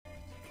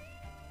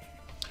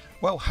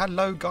Well,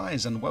 hello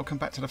guys, and welcome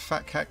back to the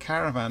Fat Cat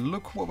Caravan.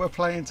 Look what we're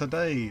playing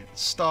today,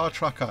 Star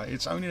Trucker.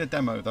 It's only a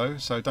demo though,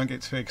 so don't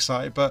get too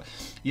excited. But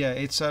yeah,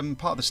 it's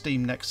part of the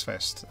Steam Next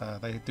Fest.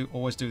 They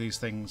always do these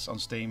things on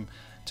Steam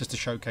just to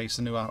showcase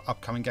the new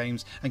upcoming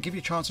games and give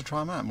you a chance to try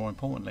them out, more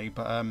importantly.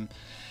 But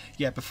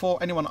yeah, before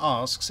anyone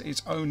asks,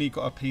 it's only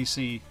got a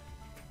PC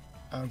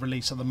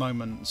release at the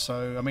moment.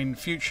 So I mean,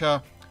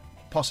 future,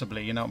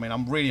 possibly, you know what I mean?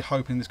 I'm really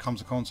hoping this comes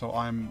to console.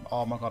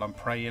 Oh my god, I'm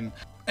praying.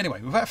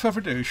 Anyway, without further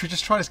ado, should we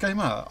just try this game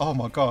out? Oh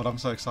my god, I'm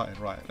so excited.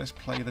 Right, let's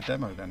play the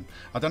demo then.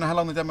 I don't know how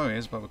long the demo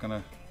is, but we're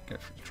going to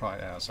try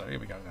it out. So here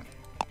we go then.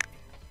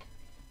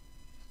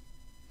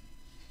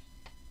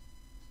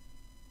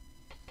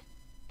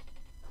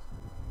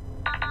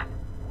 This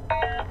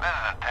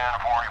is a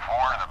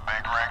 1044, the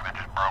big rig that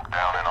just broke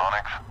down in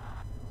Onyx.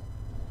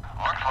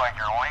 Looks like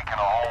you're leaking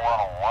a whole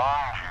lot of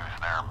lung juice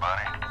there,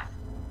 buddy.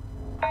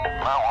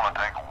 Might want to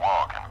take a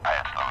walk and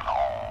patch those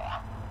holes.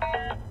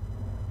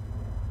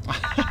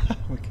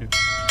 Wicked.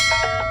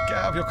 Get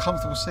out of your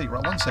comfortable seat.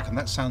 Right, 1 second.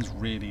 That sounds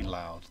really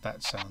loud.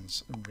 That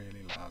sounds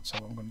really loud. So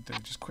what I'm going to do,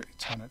 just quickly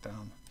turn it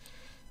down.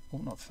 Oh,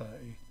 not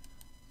 30.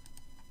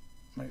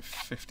 Maybe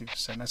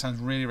 50%. That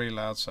sounds really, really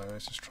loud. So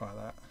let's just try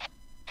that.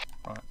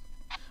 Right,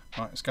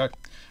 let's go.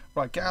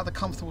 Right, get out of the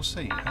comfortable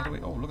seat. How do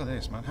we? Oh, look at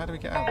this, man. How do we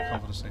get out of the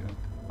comfortable seat then?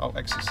 Oh,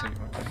 exit seat.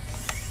 Okay.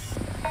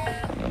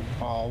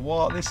 Oh,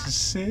 what? This is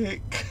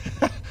sick.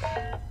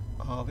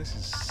 Oh, this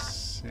is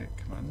sick,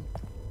 man.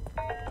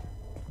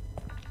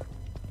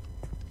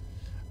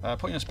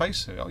 Put in a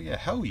spacesuit. Oh yeah,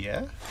 hell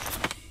yeah.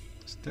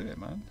 Let's do it,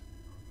 man.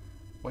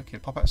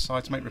 Wicked. Pop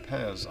outside to make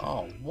repairs.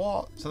 Oh,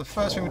 what? So the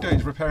first thing we're doing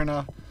is repairing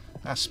our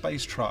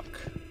space truck.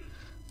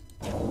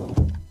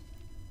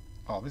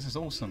 Oh, this is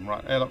awesome.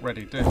 Right, airlock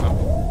ready. Do it, man.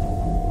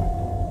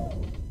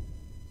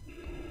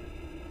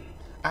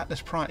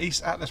 Atlas Prime.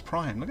 East Atlas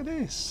Prime. Look at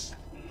this.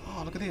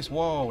 Oh, look at this.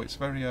 Whoa, it's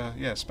very,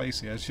 yeah,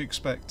 spacey, as you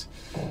expect.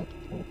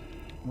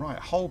 Right,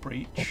 hull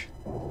breach.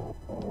 Oh,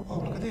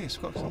 look at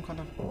this. We've got some kind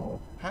of...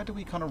 How do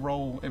we kind of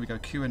roll... Here we go,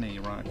 Q and E.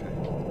 Right,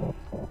 okay.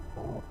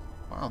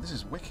 Wow, this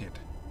is wicked.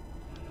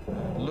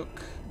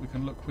 Look, we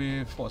can look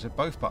with... What is it?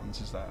 Both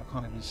buttons, is that? I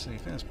can't even see. I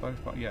think that's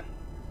both buttons. Yeah,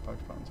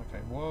 both buttons.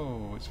 Okay.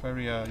 Whoa, it's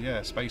very,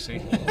 yeah,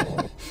 spacey.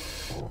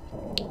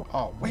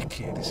 Oh,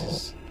 wicked. This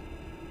is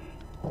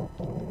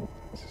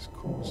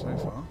cool so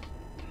far.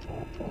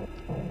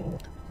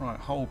 Right,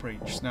 hull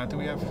breach. Now, do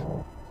we have...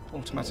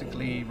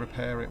 automatically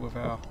repair it with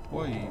our...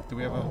 do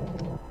we have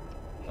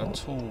a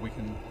tool we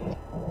can...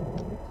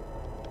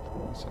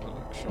 Let's have a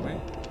look, shall we?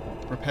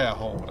 Repair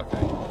hold,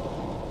 okay.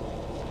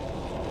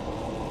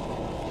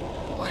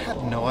 I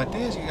had no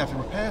idea you have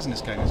repairs in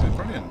this game, is it?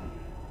 Brilliant.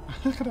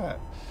 Look at that.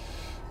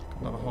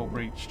 Got another hull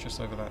breach just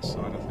over that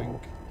side, I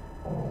think.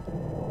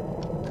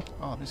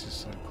 Oh, this is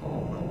so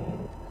cool,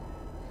 man.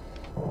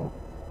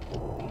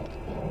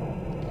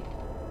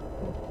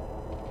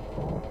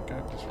 There we go,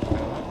 just repair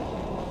that.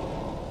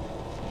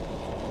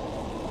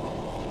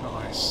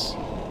 Nice.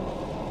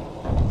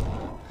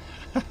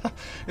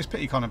 It's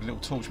pity you can't have a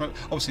little torch.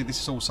 Obviously this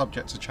is all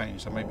subject to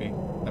change, so maybe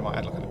they might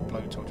add like a little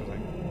blow torch or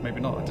something. Maybe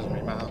not, it doesn't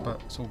really matter,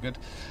 but it's all good.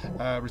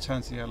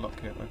 Return to the airlock.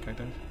 Yeah, okay,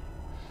 Dave.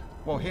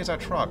 Well, here's our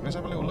truck. Let's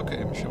have a little look at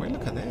him, shall we?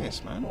 Look at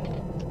this, man.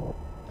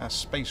 Our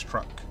space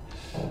truck.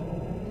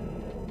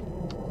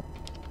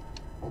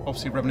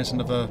 Obviously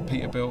reminiscent of a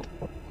Peterbilt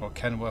or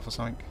Kenworth or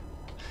something.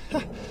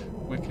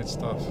 Wicked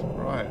stuff.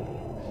 Right.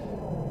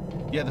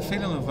 Yeah, the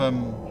feeling of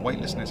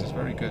weightlessness is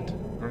very good.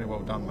 Very well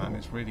done, man.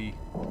 It's really,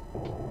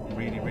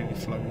 really, really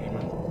floaty,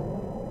 man.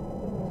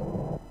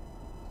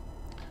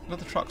 Look,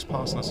 the truck's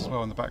passing us as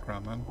well in the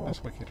background, man.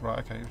 That's wicked. Right,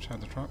 okay, return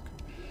the truck.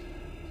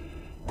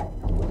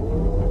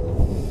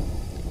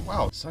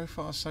 Wow, so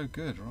far so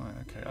good. Right,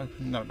 okay.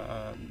 Open. No,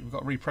 we've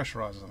got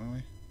repressurizers, haven't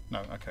we?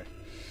 No, okay.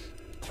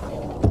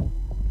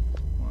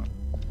 Right.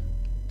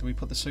 Do we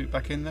put the suit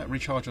back in there?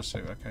 Recharge your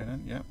suit. Okay,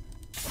 then. Yep.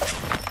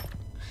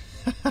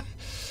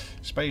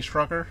 Space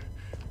trucker.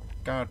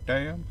 God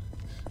damn.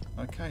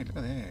 Okay, look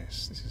at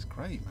this. This is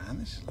great, man.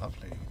 This is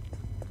lovely.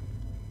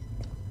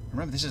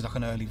 Remember, this is like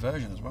an early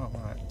version as well.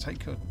 Right,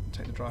 take the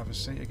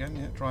driver's seat again.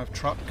 Yeah, drive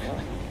truck.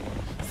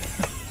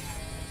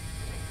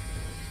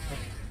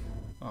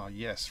 Oh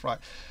yes, right.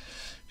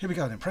 Here we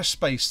go then. Press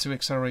space to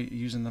accelerate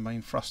using the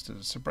main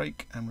thrusters. So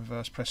brake and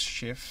reverse, press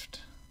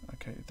shift.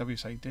 Okay,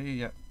 WSAD.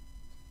 Yep.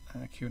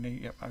 Q and E.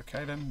 Yep.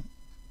 Okay then.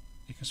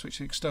 You can switch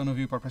to external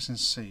view by pressing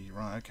C.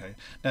 Right, okay.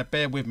 Now,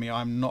 bear with me,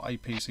 I'm not a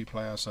PC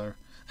player, so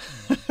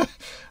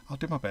I'll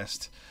do my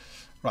best.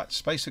 Right,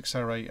 space to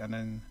accelerate and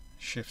then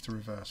shift to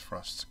reverse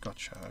thrust.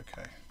 Gotcha,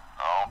 okay.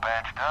 All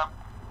patched up?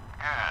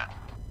 Good.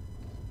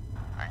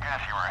 I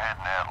guess you were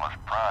heading Atlas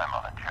Prime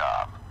on a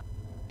job.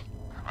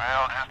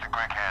 Well, just a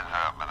quick heads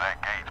up, but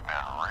that gate's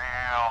been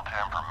real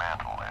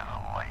temperamental as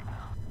of late.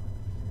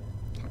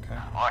 Okay.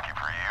 Lucky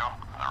for you,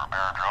 the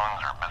repair drones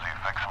are busy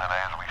fixing it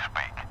as we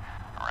speak.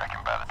 I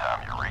reckon by the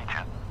time you reach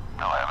it,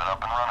 they'll have it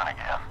up and running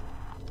again.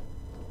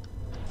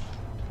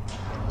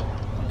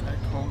 Okay,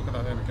 cool. Look at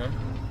that. There we go.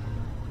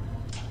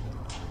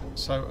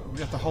 So we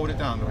have to hold it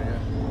down, do we? Yeah.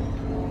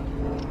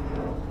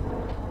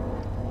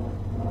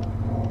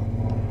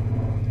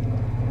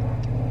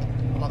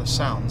 the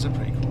sounds are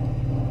pretty cool.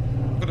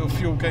 Got a little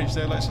fuel gauge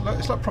there. It's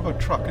like a proper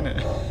truck, isn't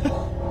it?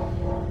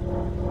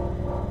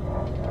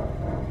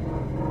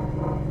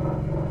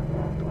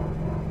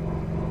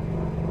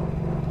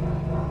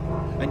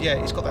 And yeah,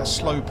 it's got that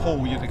slow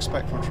pull you'd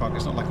expect from a truck.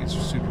 It's not like it's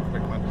super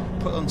quick, man.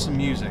 Put on some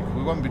music.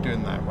 We won't be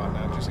doing that right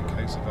now, just in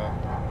case of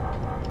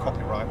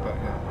copyright, but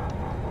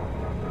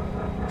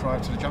yeah.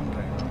 Drive to the jump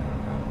gate.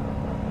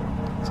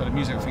 So the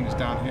music, I think, is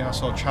down here. I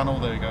saw a channel.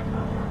 There you go.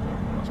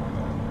 That's one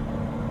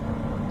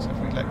there. So if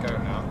we let go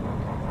now,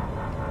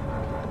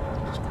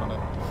 just kind of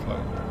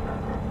float.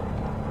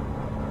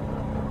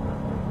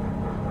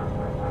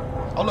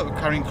 Oh look, we're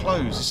carrying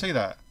clothes. You see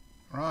that?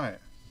 Right.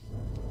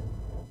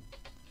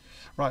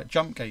 Right,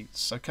 jump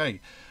gates. Okay,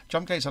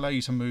 jump gates allow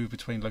you to move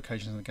between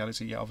locations in the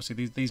galaxy. Yeah,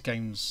 obviously these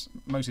games,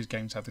 most of these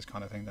games have this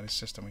kind of thing. That is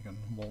system we can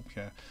warp.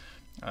 Yeah,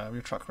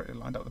 your truck correctly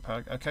lined up with the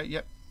power. Okay,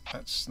 yep,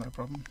 that's no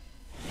problem.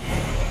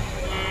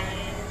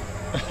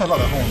 I like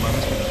that horn, man.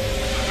 That's good.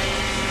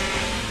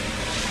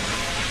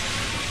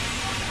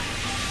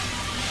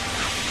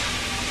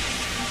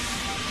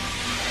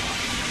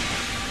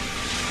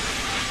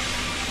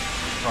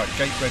 Right,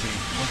 gate ready.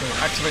 Okay,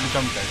 activate the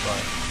jump gate.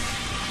 Right.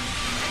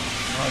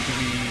 How do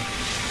we?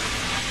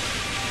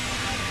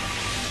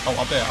 Oh,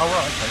 up there. Oh,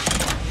 right, okay.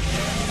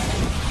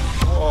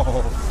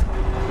 Whoa.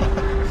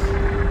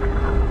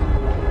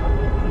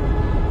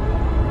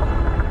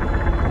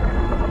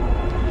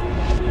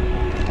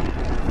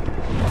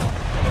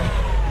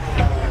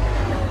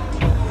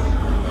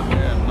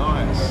 Yeah,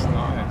 nice.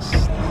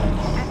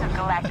 This is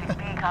Galactic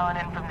B calling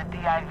in from the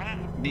DIV.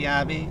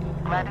 DIV?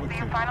 Glad to see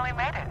you finally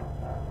made it.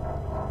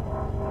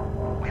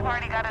 We've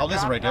already got a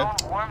there's a radio.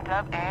 warmed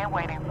up and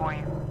waiting for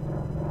you.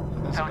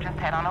 So just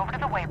head on over to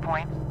the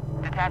waypoint,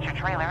 detach your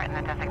trailer in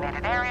the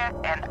designated area,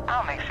 and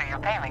I'll make sure your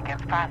payment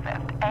gets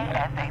processed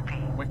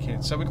ASAP.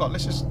 Wicked. So we've got,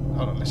 let's have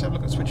a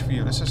look at switch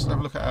view. Let's just have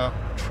a look at our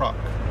truck.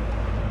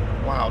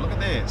 Wow, look at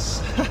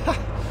this.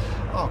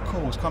 Oh,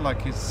 cool. It's kind of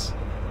like it's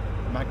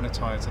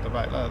magnetised at the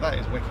back. Look, that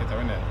is wicked though,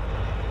 isn't it?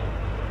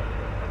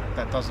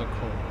 That does look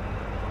cool.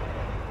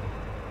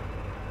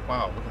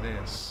 Wow, look at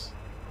this.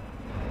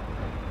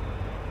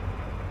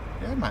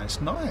 Yeah, man, it's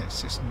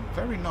nice. It's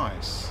very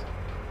nice.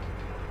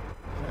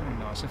 Very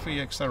nice. If we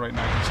accelerate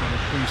now, you can see the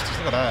boosters.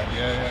 Look at that.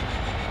 Yeah.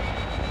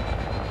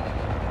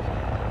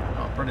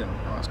 Oh, brilliant.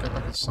 Alright, let's go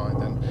back inside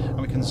then.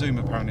 And we can zoom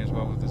apparently as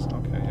well with this.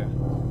 Okay, yeah.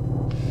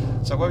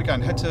 So where are we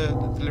going? Head to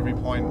the delivery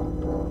point,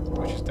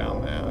 which is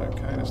down there.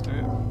 Okay, let's do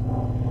it.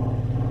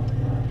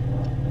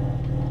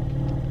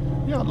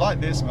 Yeah, I like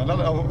this, man. I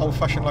like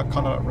old-fashioned, like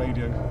kind of like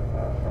radio.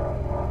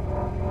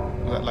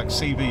 Like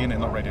CB, innit?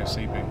 Not radio,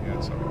 CB. Yeah,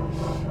 sorry.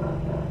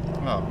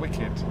 Oh,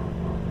 wicked.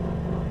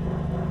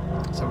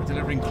 So we're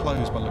delivering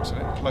clothes by the looks of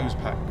it, clothes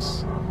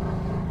packs.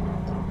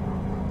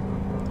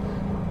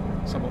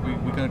 So what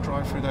we're going to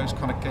drive through those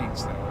kind of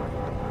gates there, are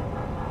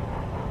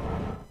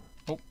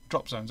we? Oh,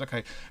 drop zones,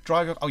 okay.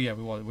 Drive your, oh yeah,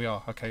 we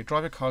are, okay.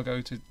 Drive your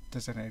cargo to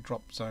designated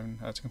drop zone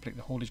to complete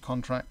the haulage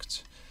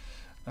contract.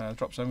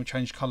 Drop zone will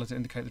change colour to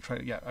indicate the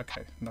trailer. Yeah,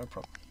 okay, no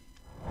problem.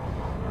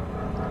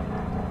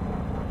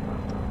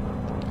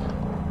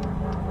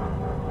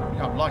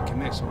 Yeah, I'm liking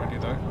this already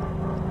though.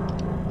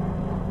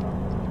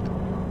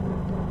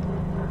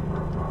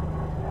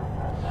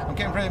 I'm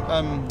getting very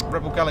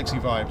Rebel Galaxy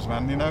vibes,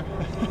 man, you know?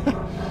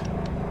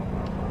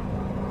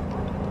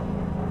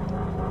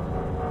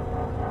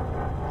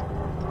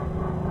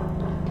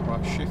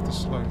 Right, shift to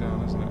slow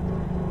down, isn't it?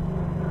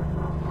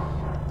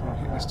 Don't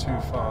hit this too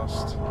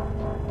fast.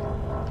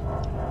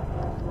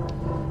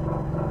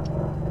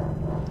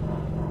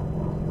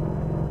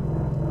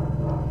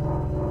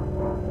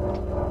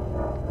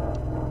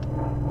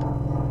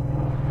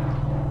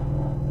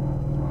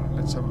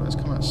 Right, let's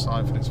come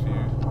outside for this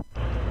view.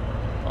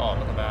 Oh,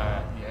 look at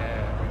that.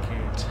 Yeah,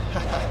 wicked.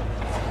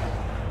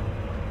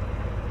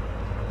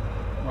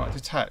 Right,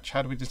 detach.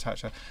 How do we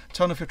detach that?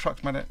 Turn off your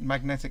truck's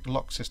magnetic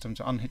lock system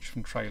to unhitch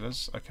from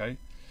trailers. Okay.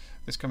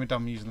 This can be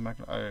done using the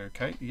magnet.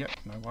 Okay, yep,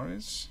 no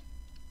worries.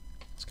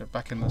 Let's go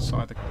back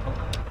inside the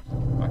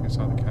back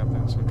inside the cab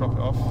then. So we drop it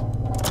off.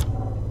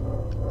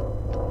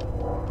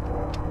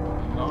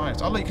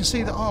 Nice. Oh, look, you can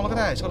see that. Oh, look at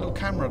that. It's got a little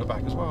camera at the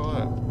back as well.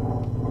 Look.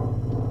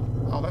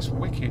 Oh, that's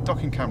wicked.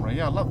 Docking camera.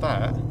 Yeah, I love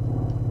that.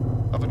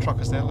 Other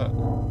truckers there, look.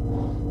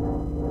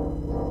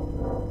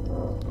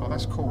 Oh,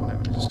 that's cool, isn't it?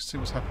 Let me just see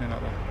what's happening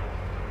out there.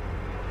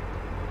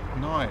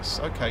 Nice.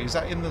 Okay, is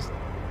that in the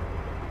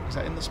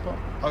spot?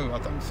 Oh, I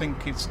don't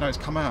think it's, no, it's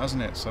come out,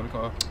 hasn't it? So we've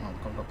got to, oh,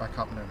 we've got to back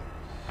up now.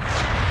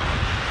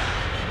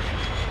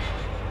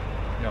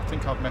 Yeah, I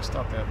think I've messed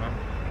up there, man.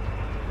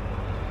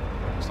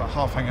 It's like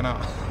half hanging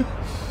out.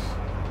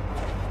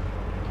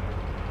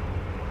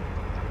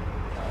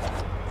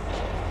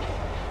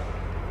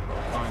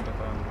 Kind of,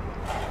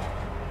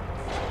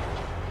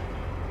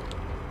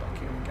 back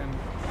in again.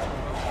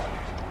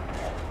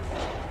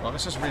 Right,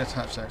 let's just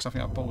reattach that because I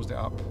think I ballsed it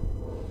up.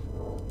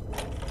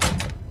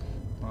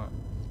 Right,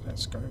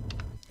 let's go.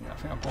 Yeah, I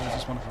think I ballsed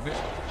this one up a bit.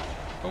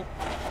 Oh.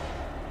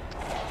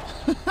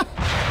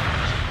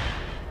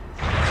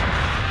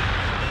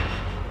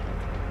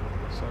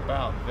 So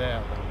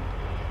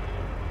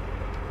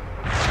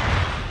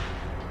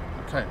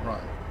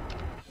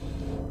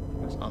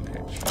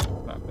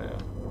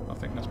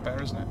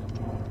there, isn't it?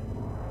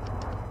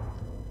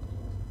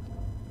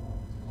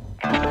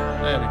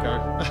 There we go.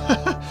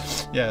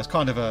 Yeah, it's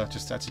kind of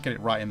just had to get it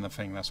right in the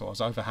thing. That's all. I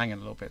was overhanging a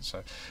little bit.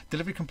 So,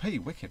 delivery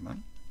complete. Wicked,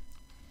 man.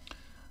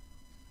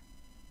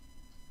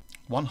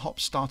 One hop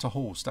starter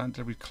hall. Standard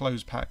delivery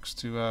close packs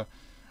to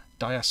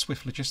Dia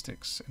Swift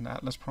Logistics in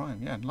Atlas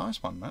Prime. Yeah,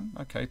 nice one, man.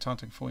 Okay, time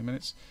taking 40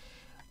 minutes.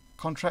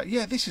 Contract.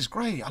 Yeah, this is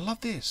great. I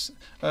love this.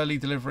 Early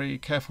delivery,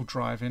 careful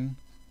driving.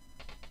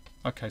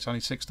 Okay, it's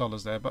only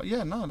 $6 there, but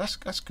yeah, no, that's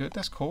good.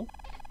 That's cool.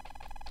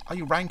 Oh,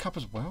 you rank up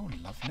as well.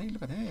 Lovely.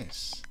 Look at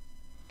this.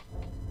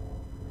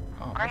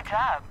 Oh, Great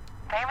job.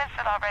 Payment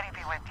should already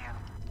be with you.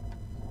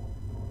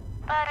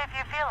 But if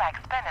you feel like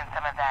spending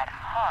some of that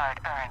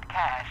hard-earned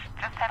cash,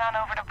 just head on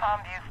over to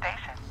Palmview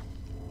Station.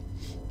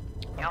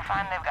 You'll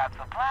find they've got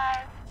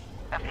supplies,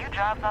 a few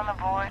jobs on the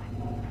board,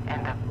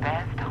 and the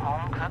best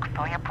home-cooked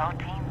soya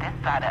protein this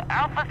side of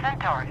Alpha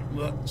Centauri.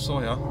 Look,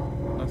 soya.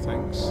 No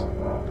thanks.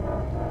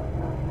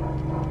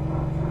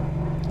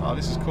 Oh,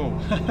 this is cool.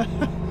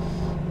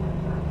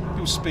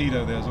 Little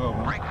speedo there as well,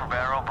 man. Break for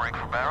barrel, break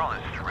for barrel.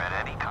 This is Red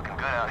Eddie, cooking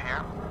good out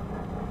here.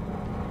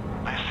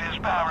 This is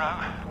Barrow.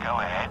 Go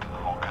ahead.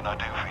 What can I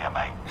do for you,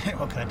 mate?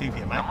 What can I do for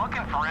you, mate? I'm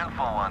looking for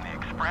info on the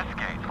express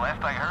gates.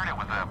 Last I heard it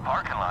was a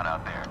parking lot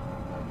out there.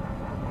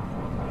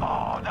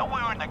 Oh, now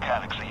we're in the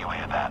galaxy, you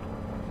hear that?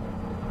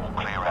 All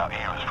clear out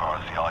here as far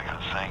as the eye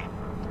can see.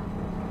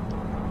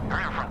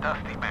 Heard it from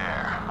Dusty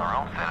Bear, our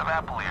own set of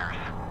apple ears.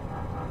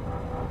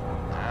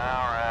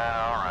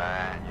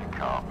 Alright, you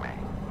caught me.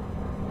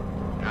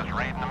 Just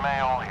reading the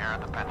mail here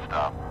at the pit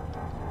stop.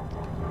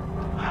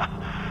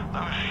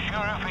 Those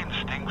sheriff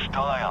instincts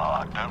die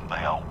hard, don't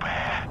they, old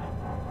bear?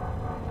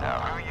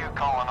 Now, who you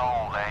calling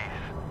old,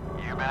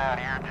 Ace? You've been out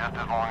here just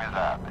as long as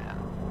I've been.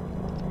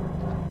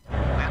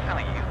 Listen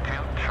to you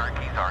two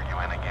turkeys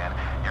arguing again.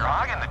 You're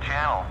hogging the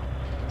channel.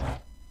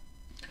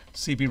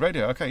 CB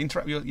radio. Okay,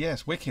 interact with your...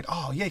 Yes, wicked.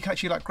 Oh, yeah, you can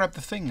actually like grab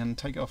the thing and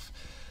take it off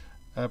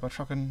by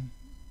trucking...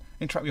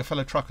 Interact with your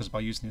fellow truckers by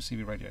using your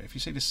CB radio. If you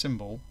see this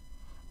symbol,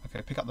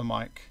 okay, pick up the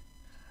mic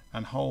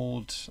and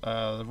hold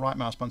the right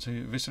mouse button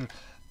to visit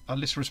a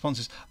list of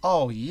responses.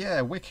 Oh,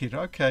 yeah, wicked.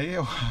 Okay,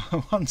 yeah,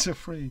 1 to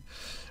 3.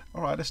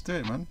 All right, let's do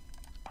it, man.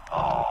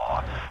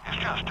 Oh, it's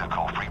just a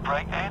coffee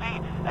break, Eddie.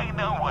 Ain't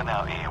no one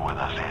out here with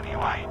us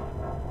anyway.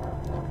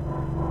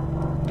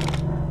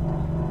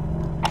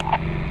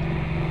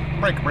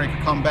 Break,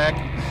 come back.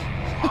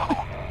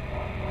 Oh,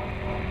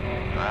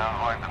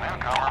 Sounds like the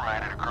newcomer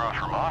made it across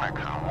from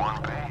Onyx in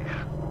one piece.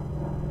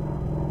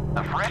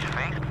 A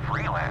fresh-faced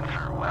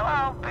freelancer. Well,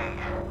 I'll be.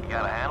 You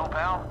got a handle,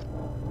 pal?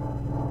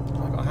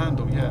 I got a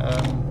handle,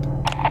 yeah.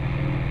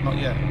 Not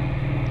yet.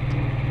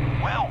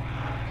 well,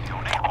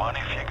 you'll need one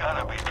if you're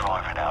gonna be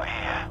driving out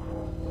here.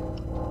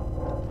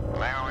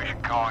 Maybe we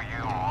should call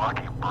you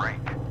Lucky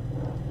Break.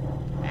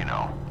 You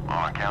know,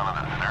 on account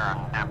of the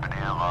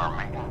serendipity of our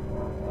meeting.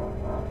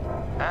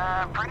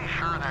 I'm pretty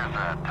sure there's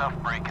a tough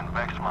break in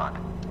Vexmont.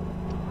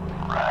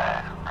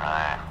 Right.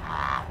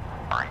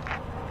 Break.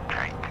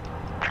 Jake.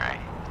 Jay.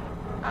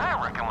 I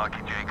reckon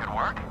Lucky Jay could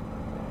work.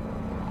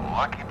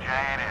 Lucky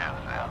Jay it is,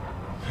 then.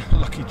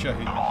 Lucky Jay.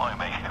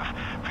 Blimey,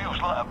 feels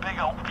like a big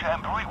old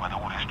jamboree with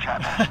all this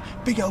chatter.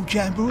 Big old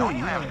jamboree, Don't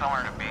you have yeah.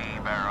 somewhere to be,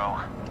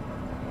 Barrow?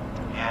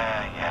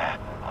 Yeah,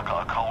 I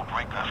got a cold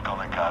drink that's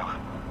gotta go.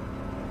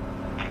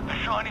 Keep the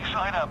shiny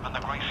side up and the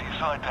greasy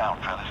side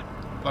down, fellas.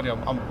 Bloody hell,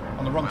 I'm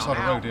on the wrong side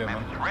of the road here,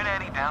 man. It's Red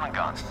Eddie down and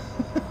gone.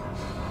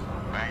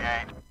 Big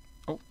 8.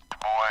 Oh.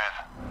 Boys,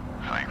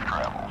 safe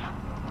travels.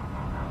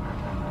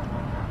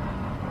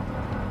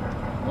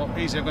 Well,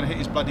 easy, I'm going to hit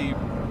his bloody...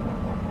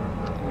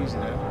 Easy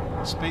there.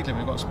 Speed limit,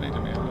 we've got a speed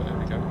limit. Oh, there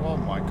we go. Oh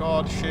my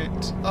god,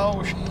 shit.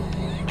 Oh, shit.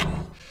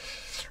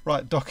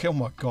 Right, dock, oh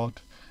my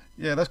god.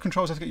 Yeah, those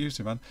controls have to get used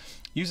to, man.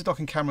 Use the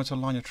docking camera to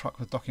align your truck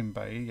with the docking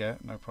bay. Yeah,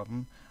 no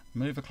problem.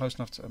 Maneuver close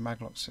enough to a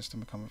maglock system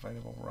become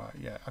available. Right,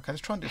 yeah. Okay,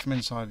 let's try and do it from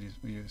inside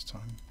you this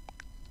time.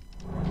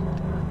 Oh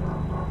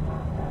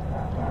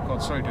my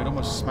god, sorry dude,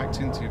 almost smacked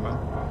into you, man.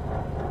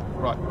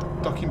 Right,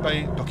 docking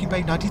bay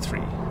 93.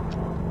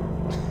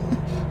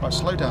 Right,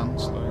 slow down.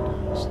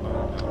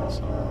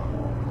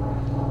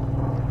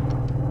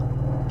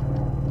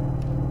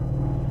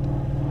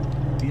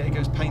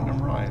 Diego's Paint and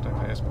Ride.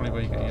 Okay, that's probably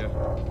where you get your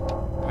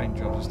paint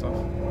jobs and stuff.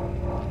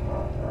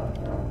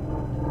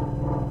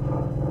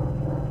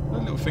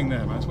 That little thing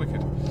there, man, it's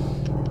wicked.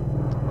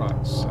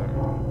 Right, so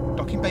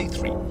docking bay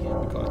 3.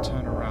 We've got to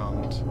turn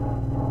around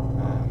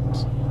and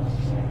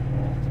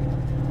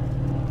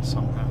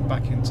somehow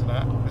back into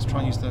that. Let's try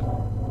and use the,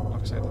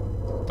 like I said,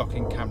 the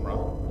docking camera.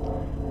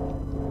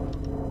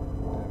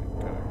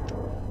 There we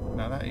go.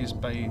 Now that is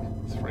bay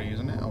 3,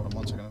 isn't it? Hold on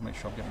one second, make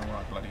sure I'm getting the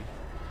right bloody.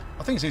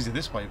 I think it's easier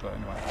this way, but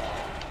anyway.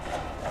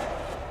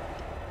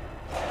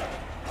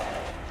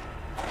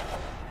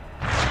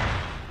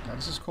 Now,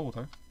 this is cool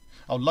though.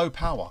 Oh, low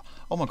power.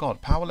 Oh my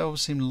god, power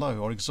levels seem low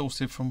or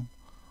exhausted from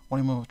one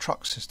of your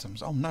truck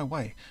systems. Oh, no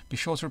way. Be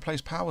sure to replace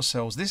power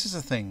cells. This is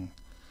a thing.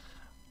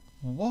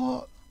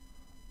 What?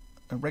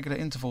 At regular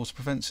intervals to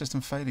prevent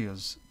system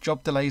failures,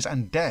 job delays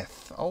and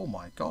death. Oh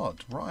my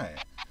god,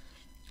 right.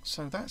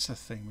 So that's the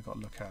thing we've got to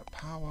look at.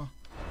 Power.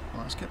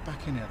 Right, let's get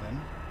back in here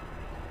then.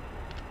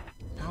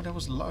 Power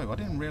level's low. I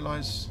didn't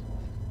realise.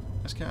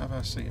 Let's get out of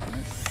our seat a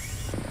minute.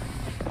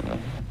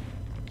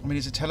 I mean,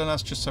 is it telling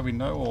us just so we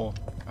know, or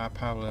our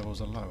power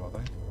levels are low, are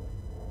they?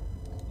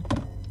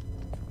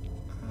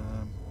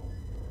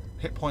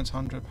 Hit points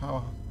 100,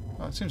 power.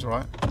 Oh, it seems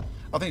alright.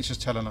 I think it's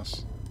just telling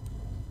us.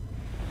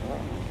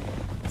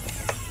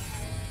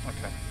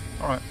 Okay,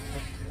 alright.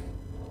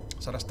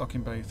 So that's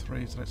docking bay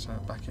 3, so let's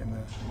back in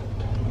there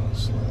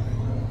slowly.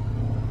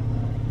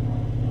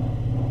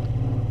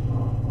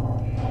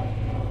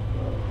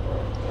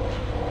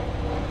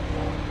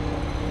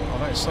 Oh,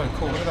 that is so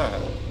cool, look at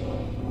that.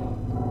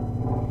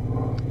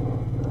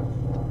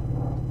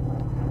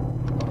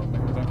 Hold on,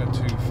 maybe don't go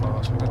too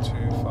fast, we go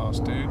too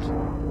fast, dude.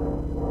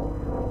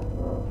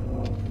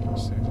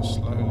 Let's see, just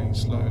slowly,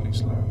 slowly,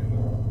 slowly.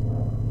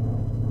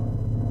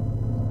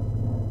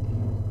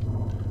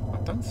 I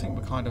don't think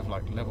we're kind of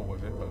like level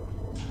with it, but...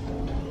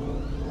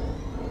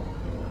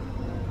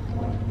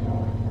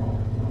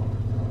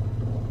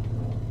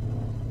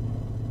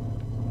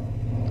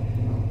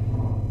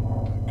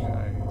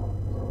 Okay.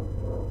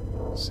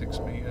 6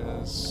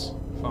 meters.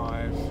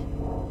 5,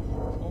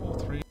 4,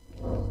 3.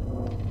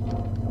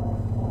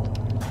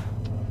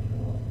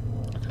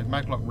 Okay,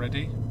 maglock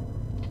ready.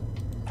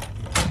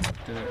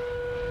 Do it.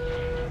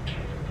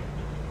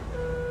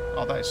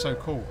 Oh, that is so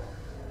cool.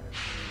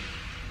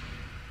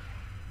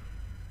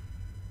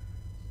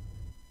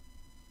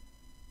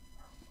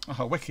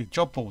 Oh, wicked.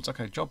 Job boards.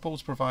 Okay, job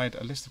boards provide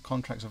a list of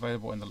contracts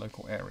available in the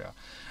local area.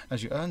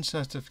 As you earn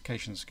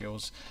certification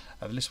skills,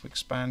 the list will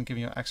expand,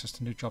 giving you access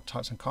to new job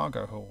types and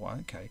cargo haul.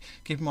 Okay.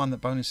 Keep in mind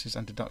that bonuses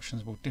and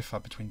deductions will differ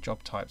between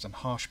job types, and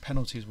harsh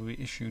penalties will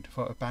be issued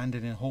for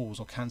abandoning hauls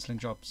or cancelling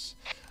jobs.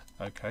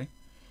 Okay.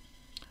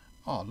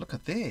 Oh, look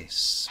at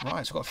this.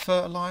 Right, so we've got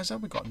fertiliser,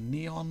 we've got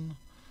neon.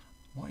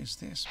 What is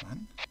this,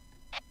 man?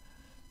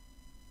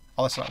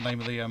 Oh, that's like the name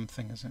of the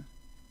thing, is it?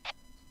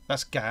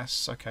 That's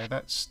gas. Okay,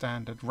 that's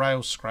standard.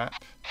 Rail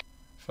scrap,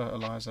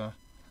 fertiliser,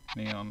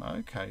 neon.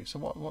 Okay, so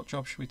what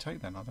job should we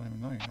take then? I don't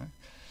even know, you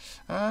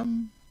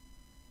know.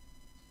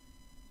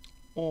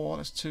 Or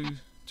that's two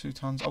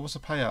tons. Oh, what's the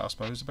payout, I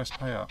suppose? The best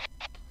payout.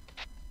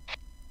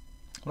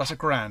 Well, that's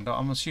 $1,000.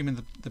 I'm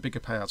assuming the bigger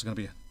payouts are going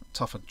to be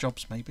tougher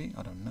jobs, maybe.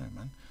 I don't know,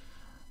 man.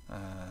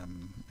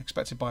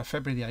 Expected by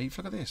February the 8th.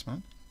 Look at this,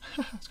 man.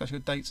 It's got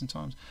good dates and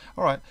times.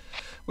 All right,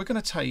 we're going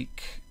to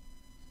take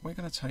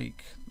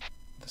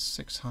the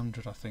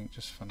 600, I think,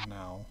 just for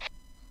now.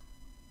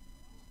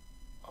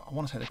 I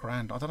want to take the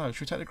 $1,000. I don't know.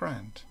 Should we take the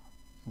 $1,000?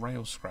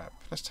 Rail scrap.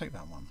 Let's take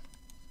that one.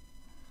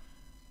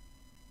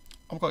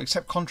 Oh, I've got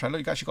accept contract.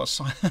 Look, you actually got to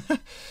sign.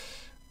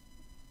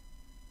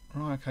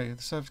 Right, okay.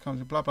 The service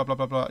company, blah blah blah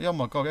blah blah. Oh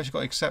my god, you actually got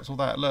to accept all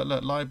that. Look,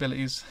 look,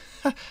 liabilities.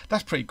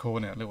 That's pretty cool,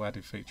 isn't it? A little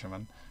added feature,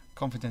 man.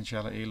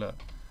 Confidentiality. Look.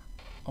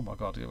 Oh my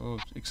god, we'll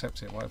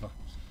accept it. Whatever.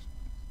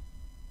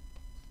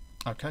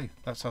 Okay,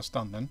 that's us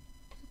done then.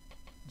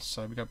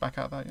 So we go back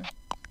out that, yeah?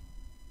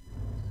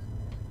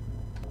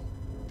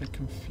 Bit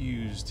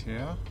confused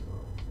here.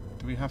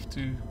 Do we have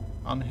to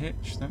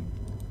unhitch then?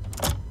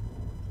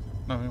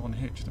 No, we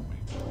unhitch, don't we?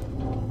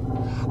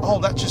 Oh,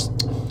 that's just...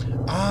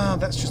 Ah,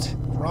 that's just...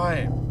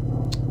 Right.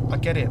 I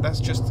get it.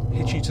 That's just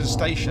hitching you to the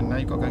station. Now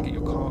you've got to go and get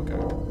your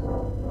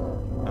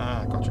cargo.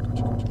 Ah, gotcha.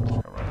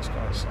 Right, let's go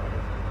outside.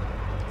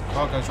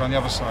 Cargo's around the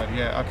other side.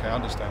 Yeah, okay, I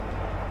understand.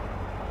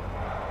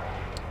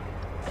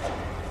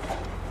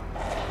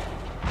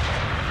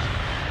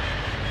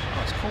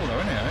 Cool though,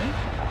 isn't it, eh?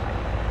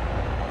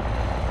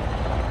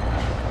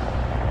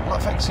 I like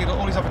the fact you see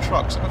all these other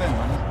trucks, look at them,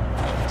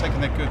 man.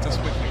 Taking their goods, that's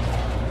wicked.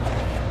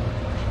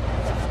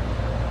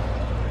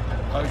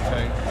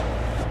 Okay.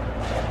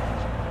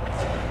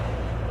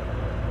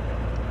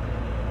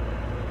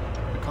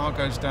 The car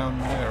goes down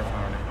there,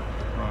 apparently.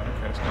 Right,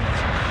 okay, let's go.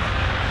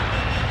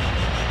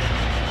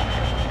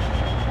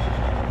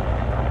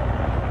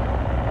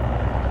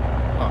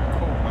 Oh,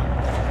 cool, man.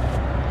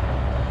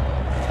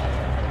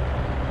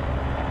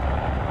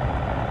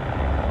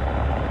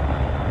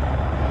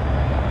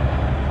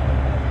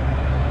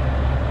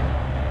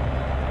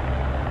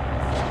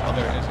 Oh,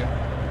 there it is, yeah.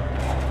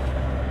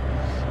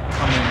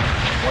 Coming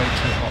way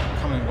too hot.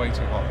 Coming way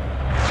too hot.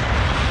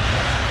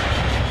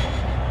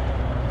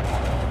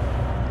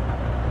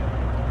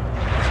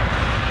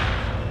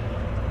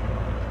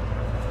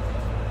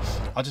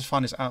 I just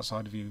find this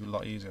outside view a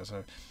lot easier,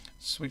 so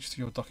switch to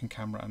your docking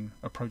camera and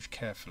approach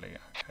carefully.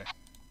 Okay.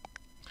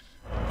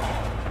 We'll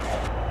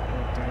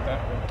do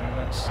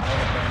that, slow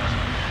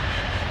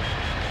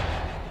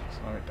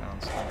it down.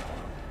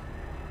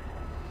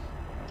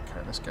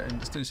 Okay, let's get in,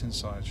 let's do this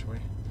inside, shall we?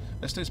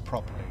 Let's do this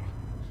properly.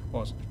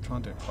 Well, let's try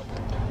and do it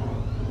properly.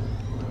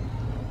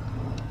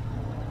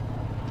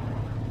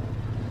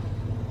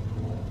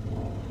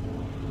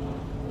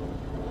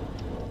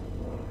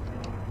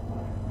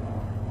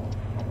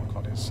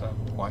 It's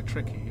quite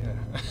tricky, yeah.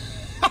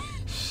 Do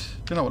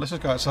you know what, let's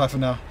just go outside for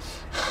now.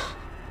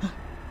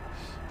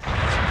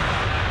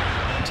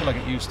 Until I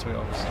get used to it,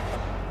 obviously.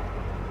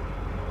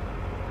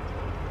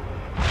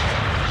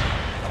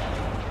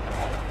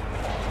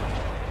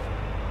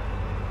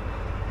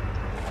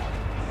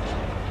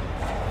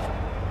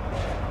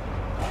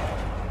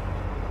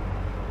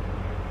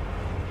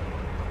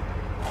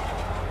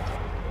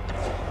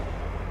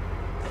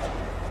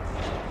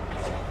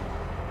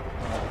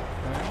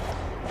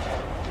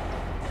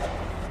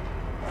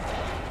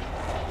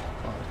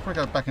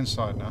 probably go back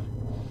inside now.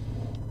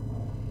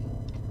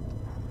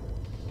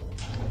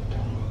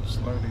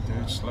 Slowly,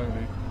 dude,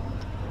 slowly.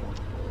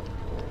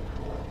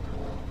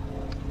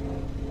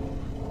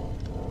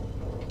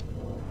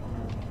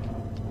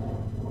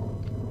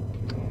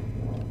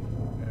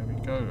 There we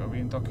go. Are we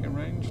in docking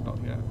range? Not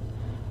yet.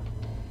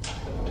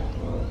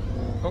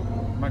 Oh,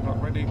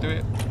 maglock ready. Do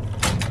it.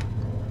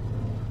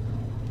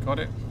 Got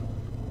it.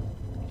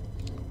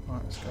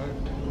 Right, let's go.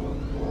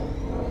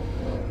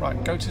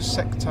 Right, go to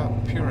sector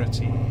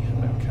purity.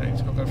 Okay,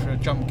 it's got to go through a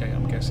jump gate,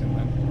 I'm guessing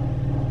then.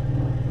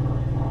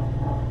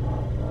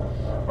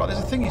 Right, there's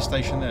a thingy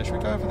station there. Should we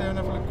go over there and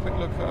have a quick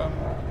look at...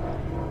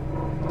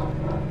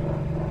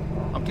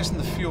 I'm guessing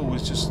the fuel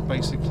is just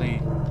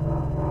basically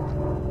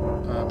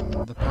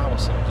the power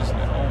cells, isn't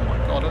it? Oh my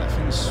god, that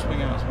thing's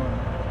swing out as well.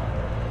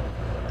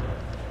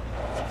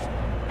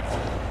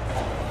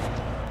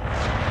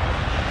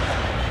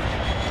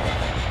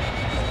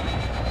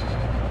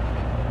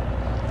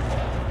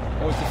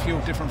 Or is the fuel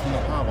different from the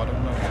power? I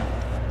don't know yet.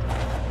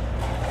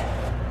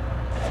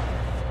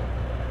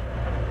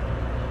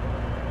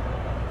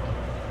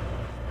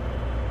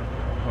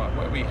 Right,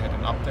 where are we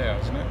heading? Up there,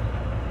 isn't it?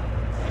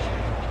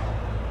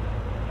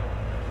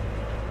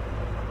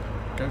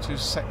 Go to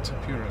sector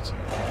purity.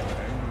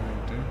 Okay, we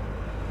will do.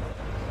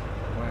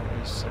 Where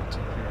is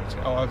sector purity?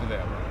 Oh, over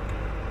there, right.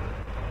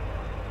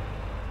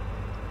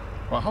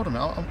 Right, hold on a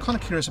minute. I'm kind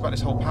of curious about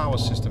this whole power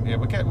system here.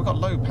 We've got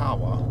low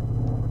power.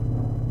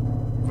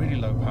 Really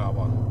low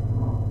power.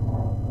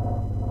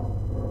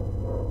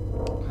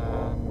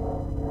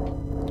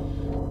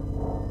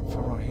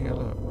 For right here,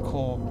 look,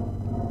 core.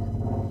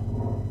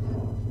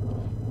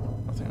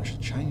 I think I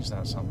should change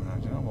that somehow.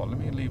 Do you know what? Let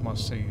me leave my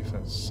seat if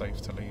it's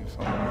safe to leave.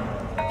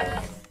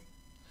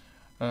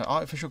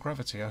 Artificial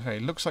gravity. Okay,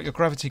 looks like your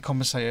gravity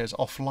compensator is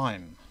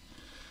offline.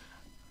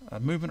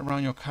 Movement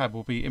around your cab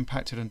will be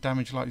impacted and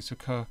damage likely to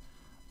occur.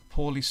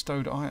 Poorly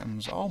stowed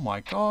items. Oh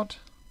my god.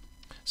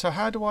 So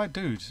how do I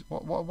do?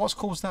 What's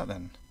caused that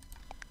then?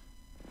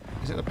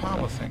 Is it the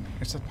power thing?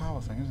 It's the power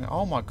thing, isn't it?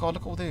 Oh my god,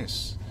 look at all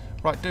this.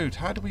 Right, dude,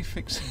 how do we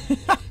fix it?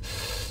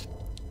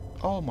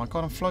 Oh my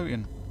god, I'm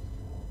floating.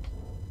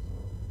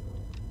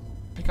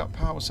 Pick up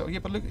power cell. Yeah,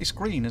 but look, it's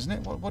green, isn't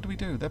it? What do we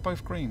do? They're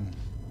both green.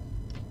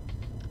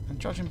 And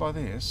judging by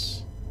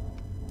this...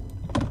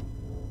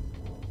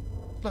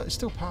 Look, there's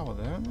still power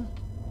there, isn't there?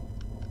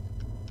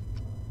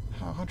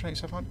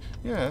 187.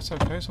 Yeah, that's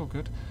okay, it's all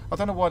good. I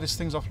don't know why this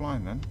thing's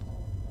offline then.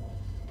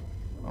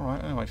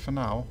 Alright, anyway, for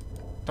now,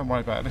 don't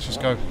worry about it, let's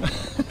just go.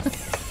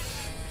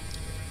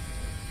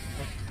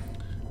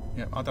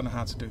 Yeah, I don't know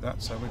how to do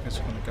that, so we're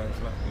just going to go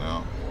for that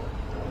now.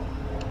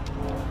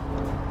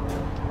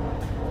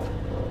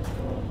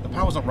 The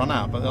power's not run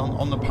out, but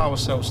on the power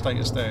cell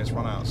status there, it's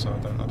run out, so I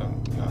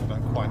don't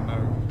quite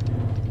know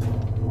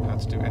how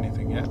to do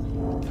anything yet.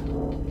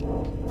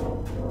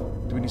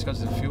 Do we need to go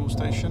to the fuel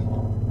station?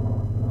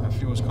 That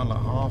fuel's kind of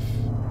like half.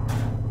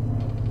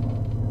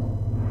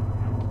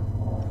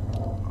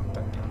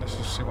 Let's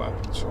just see what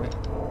happens, shall we?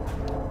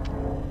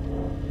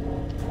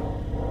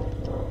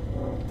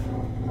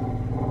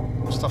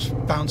 Stuff's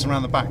bouncing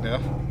around the back there.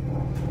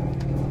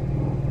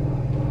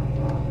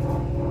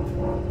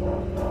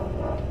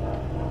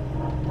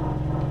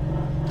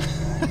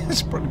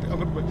 It's probably, I'm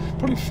going to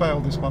probably fail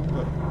this one,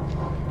 but...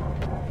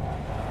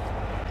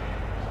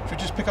 Should we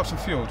just pick up some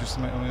fuel just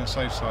to make it on the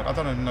safe side? I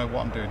don't even know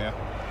what I'm doing here,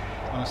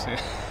 honestly.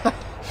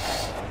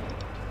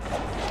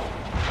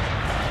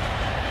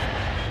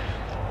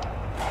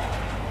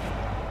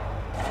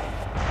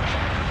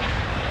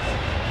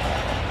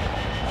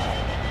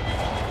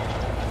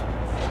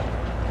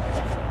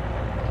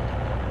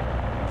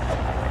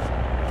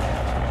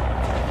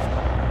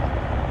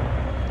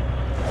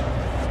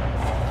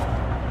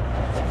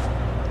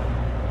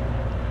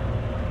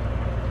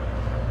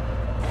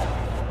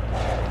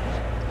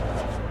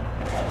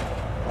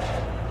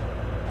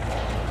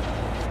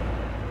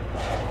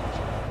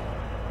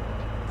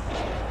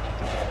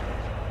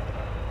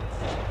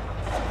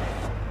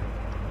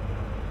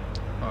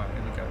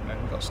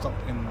 Stop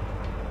in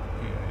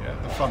here, yeah,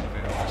 the front of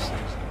it obviously,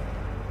 isn't it?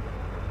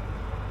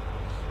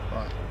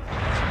 Right.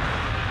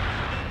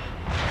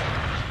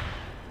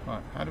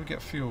 Right, how do we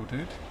get fuel,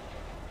 dude?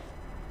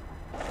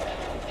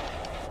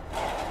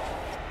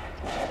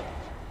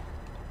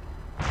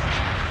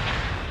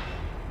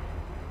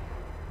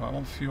 Right, I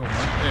want fuel, mate.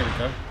 There we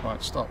go.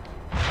 Right, stop.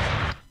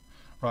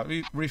 Right,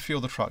 we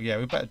refuel the truck. Yeah,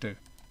 we better do.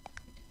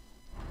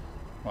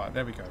 Right,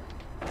 there we go.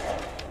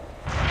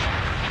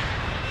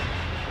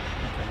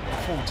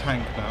 Full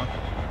tank now.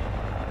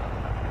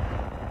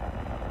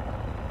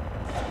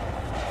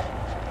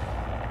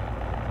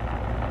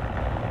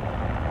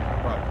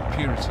 Right,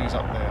 purity is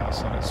up there,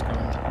 so let's go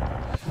and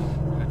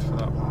head for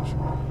that one.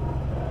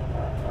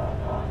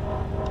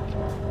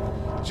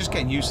 Just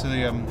getting used to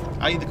the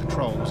A, the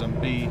controls,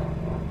 and B,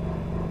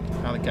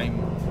 how the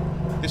game.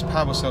 This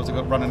power cells have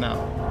got running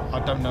out. I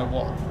don't know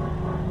what.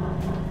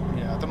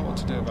 Yeah, I don't know what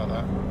to do about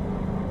that.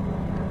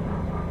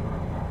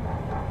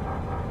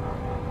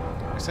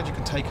 Said you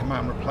can take them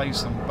out and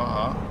replace them,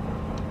 but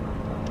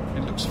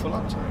It looks full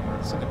up to me.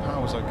 It said the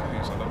power's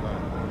okay, so I don't know.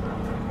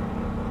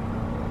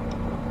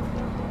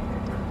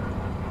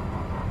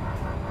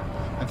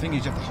 And the thing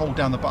is, you have to hold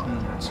down the button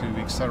to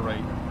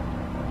accelerate.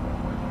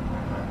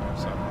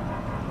 So,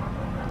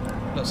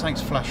 look,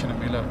 something's flashing at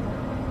me, look.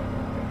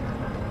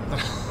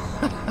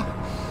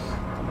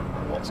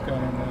 What's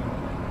going on there?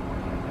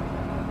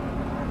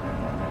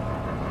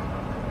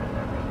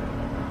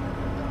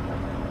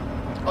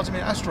 Oh, do you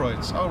mean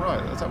asteroids? Oh,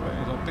 right, that's that way.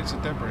 Like bits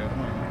of debris, I don't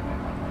know.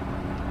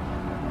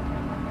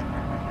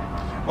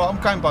 Well, I'm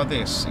going by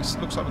this. It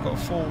looks like we've got a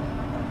full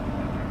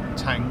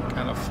tank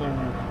and a full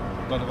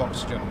load of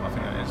oxygen, I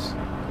think that is.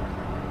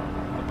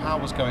 The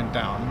power's going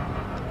down.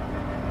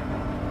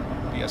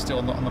 But yeah,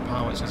 still not on the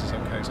power, it says it's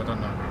okay, so I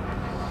don't know.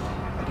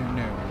 I don't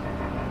know.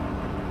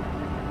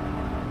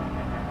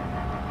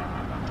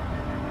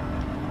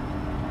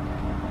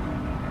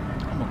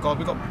 Oh my god,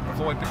 we've got to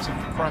avoid bits of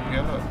crap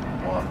here, look.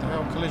 What the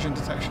hell? Collision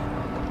detection.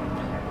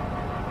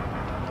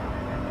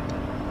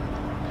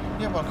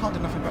 Yeah, well, I can't do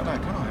nothing about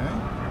that, can I, eh?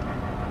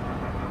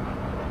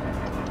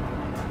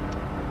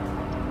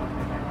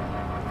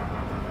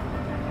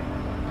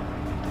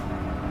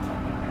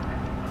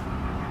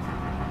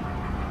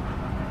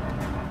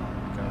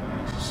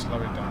 Slow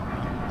it down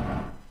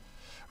now.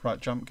 Right,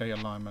 jump gate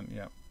alignment,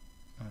 yeah.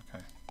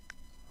 Okay.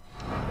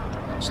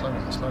 Slow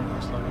down, slow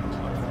down, slow down,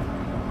 slow down.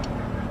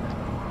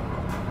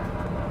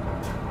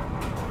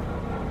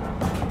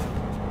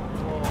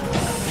 Whoa.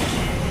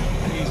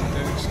 Easy,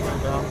 dude, slow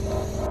down.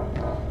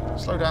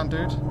 Slow down,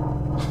 dude.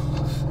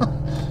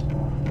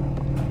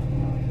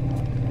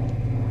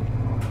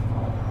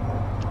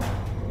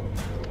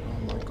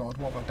 Oh my god,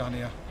 what have I done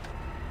here?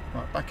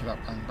 Right, back it up,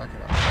 man, back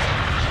it up.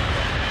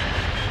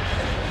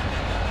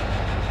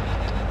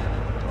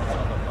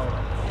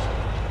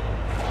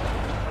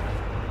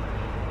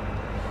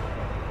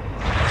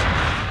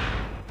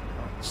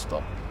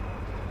 Stop.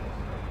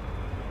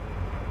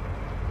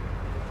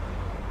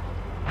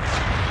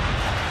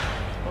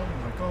 Oh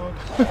my god.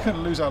 We're going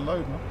to lose our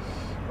load now.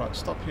 Right,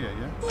 stop here,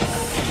 yeah?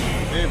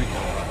 Here we go.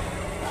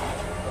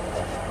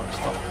 Right,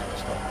 stop,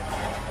 stop.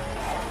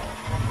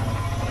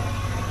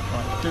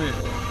 Right, do it.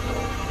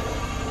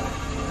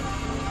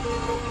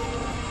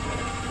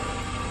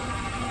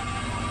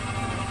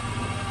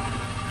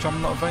 Jump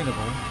not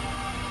available.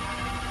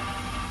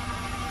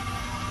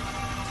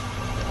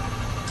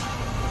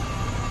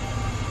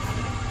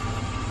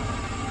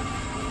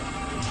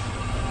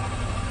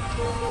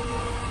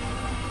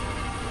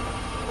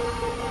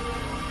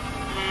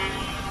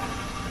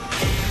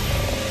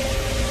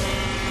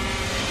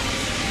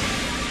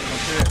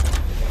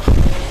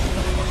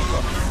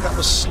 That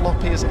was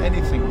sloppy as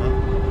anything, man.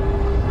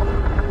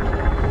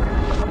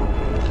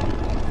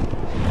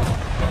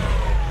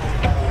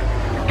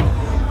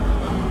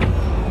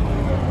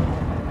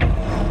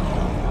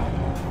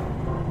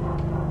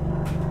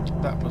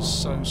 That was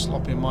so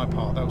sloppy on my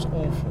part. That was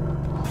awful.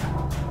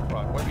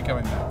 Right, where are we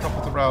going now? Drop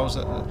off the rails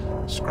at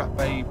the Scrap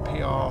Bay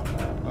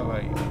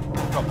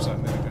PR08. Drop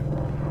zone, there we go.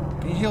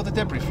 Can you hear the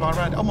debris fly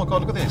around? Oh my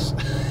god, look at this.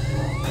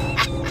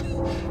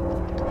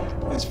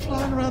 It's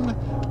flying around the...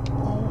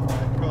 Oh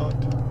my god.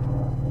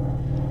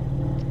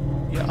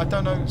 Yeah, I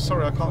don't know.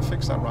 Sorry, I can't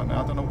fix that right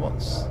now. I don't know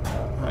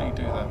how you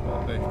do that,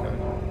 but there you go.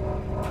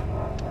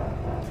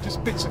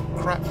 Just bits of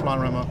crap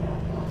flying around my...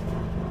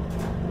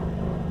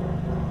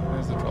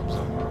 There's the drop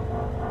zone.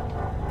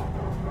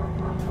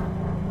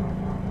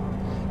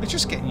 It's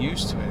just getting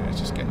used to it. It's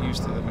just getting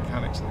used to the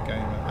mechanics of the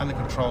game and the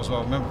controls.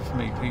 Well, remember for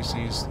me,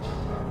 PCs...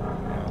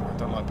 Yeah, I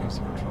don't like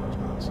PC controls,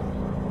 man. So.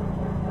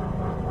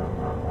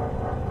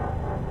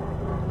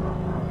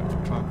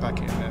 Right, try and back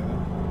it in there then.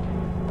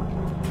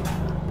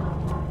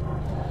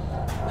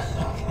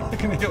 I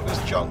can hear all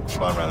this junk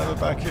flying around in the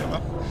back here,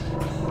 man.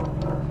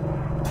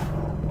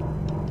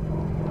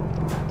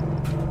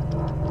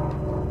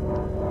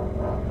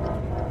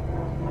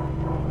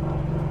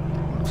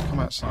 Let's come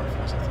outside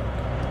first, I think.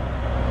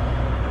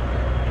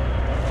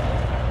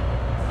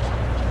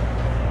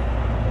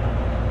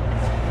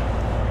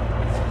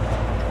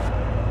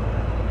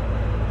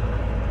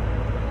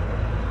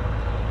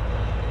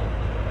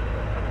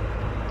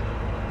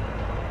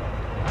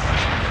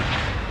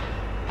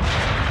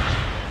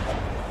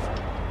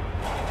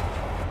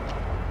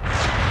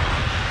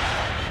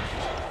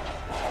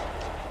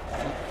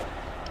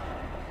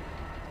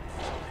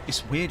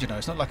 It's weird, you know,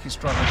 it's not like it's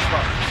driving a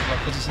truck, it's like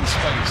because it's in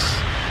space,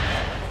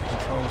 the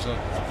controls are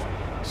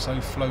so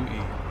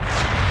floaty.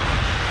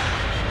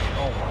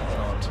 Oh my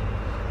god.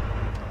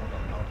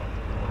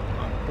 Hold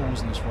on. I'm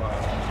balls in this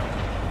wire.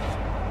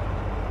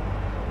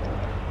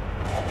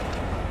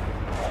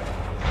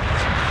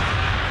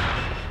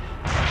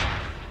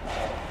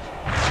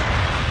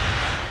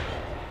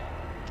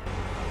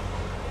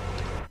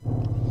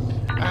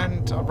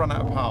 And I've run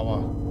out of power.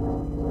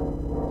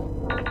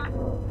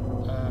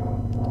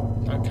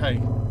 Okay.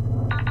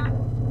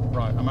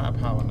 Right, I'm out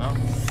of power now.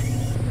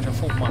 Which I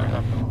thought might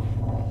happen.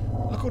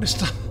 Look at all this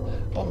stuff.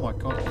 Oh my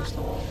god, all this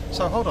stuff.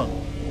 So, hold on.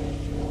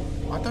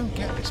 I don't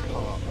get this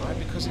part, right?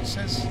 Because it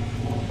says... Oh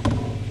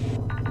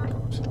my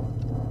god.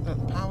 The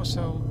power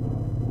cell.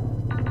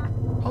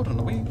 Hold on,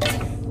 are we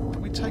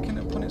taking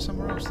it and putting it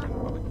somewhere else then?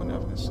 Are we putting it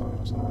over this side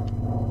or something?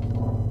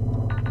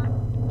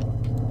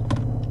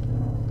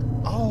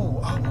 Oh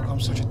my god, I'm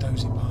such a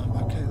dozy bum.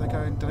 Okay,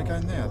 do they go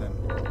in there then?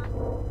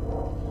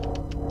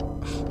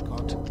 Oh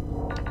god.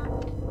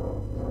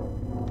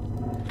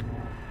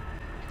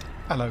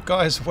 Hello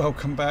guys,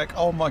 welcome back.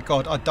 Oh my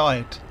god, I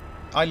died.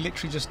 I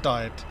literally just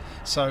died.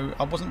 So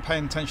I wasn't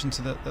paying attention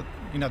to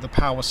the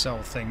power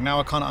cell thing.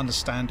 Now I kind of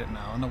understand it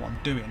now. I know what I'm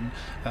doing.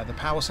 The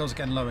power cell's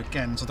getting low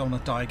again, so I don't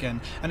want to die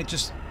again. And it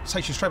just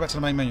takes you straight back to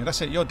the main menu.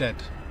 That's it. You're dead.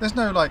 There's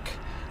no like.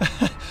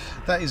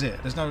 That is it.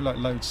 There's no like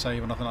load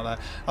save or nothing like that.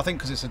 I think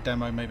because it's a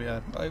demo, maybe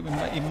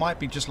it might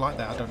be just like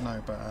that. I don't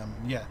know, but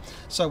yeah.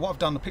 So what I've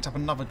done, I picked up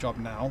another job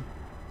now,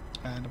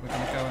 and we're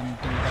going to go and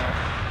do that.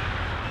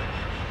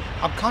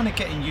 I'm kind of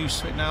getting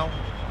used to it now.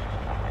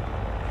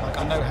 Like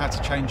I know how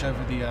to change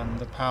over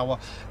the power.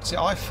 See,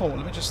 I thought.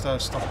 Let me just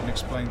stop and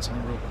explain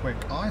something real quick.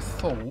 I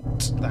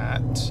thought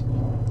that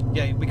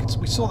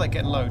we saw that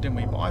getting low, didn't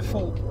we? But I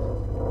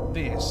thought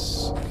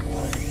this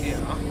over here.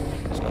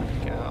 Let's go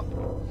pick it up.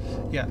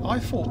 Yeah, I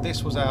thought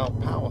this was our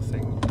power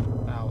thing.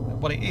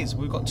 Well, it is.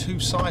 We've got two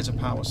sides of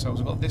power cells.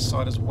 We've got this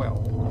side as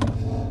well.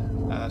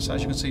 So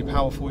as you can see,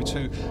 power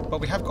 42. But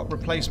we have got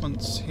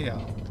replacements here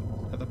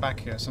at the back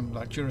here. Some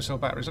like Duracell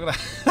batteries. Look at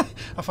that.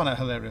 I find that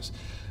hilarious.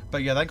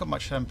 But yeah, they ain't got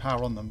much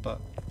power on them.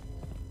 But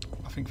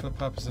I think for the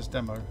purpose of this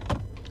demo,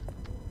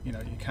 you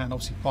can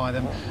obviously buy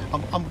them.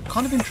 I'm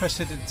kind of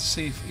interested to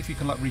see if you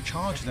can like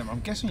recharge them. I'm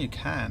guessing you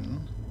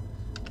can.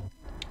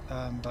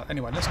 But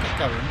anyway, let's get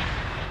going.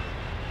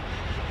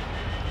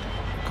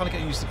 I'm kind of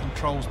getting used to the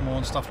controls more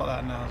and stuff like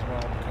that now as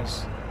well,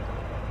 because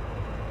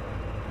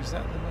is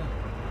that the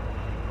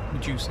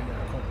Medusa? Yeah,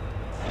 cool.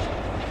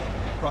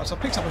 Right, so I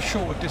picked up a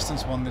shorter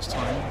distance one this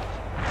time.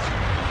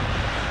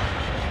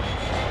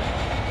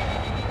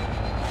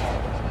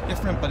 You have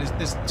to remember,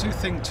 there's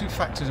two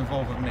factors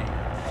involved with me.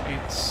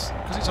 It's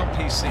because it's on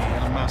PC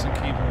and a mouse and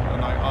keyboard,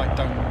 and I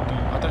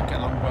don't get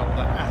along well with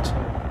that at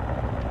all.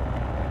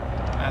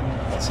 And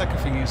the second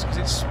thing is because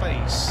it's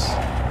space,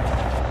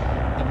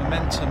 the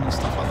momentum and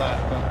stuff like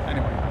that. But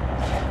anyway,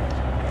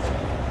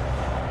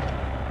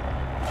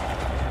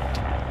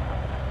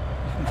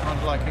 you can kind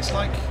of it's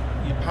like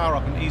you power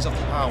up and ease off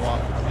the power,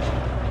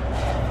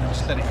 and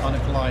just let it kind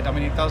of glide. I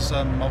mean, it does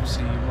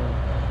obviously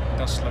it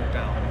does slow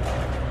down.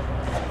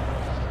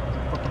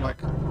 Proper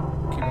like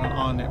keeping an eye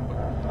on it.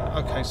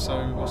 But, okay,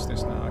 so what's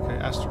this now? Okay,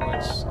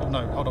 asteroids. Oh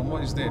no, hold on.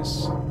 What is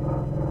this?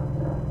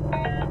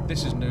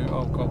 This is new.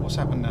 Oh god, what's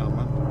happened now,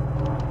 man?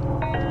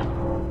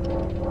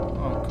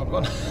 Oh god,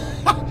 what?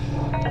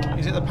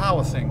 Is it the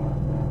power thing?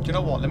 Do you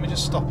know what? Let me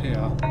just stop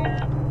here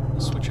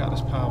and switch out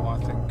this power, I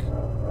think.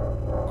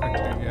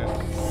 Quickly, yeah.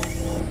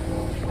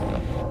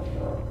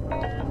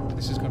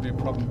 This is going to be a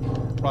problem.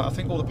 Right, I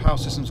think all the power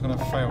systems are going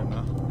to fail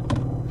now.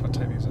 If I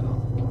take these out.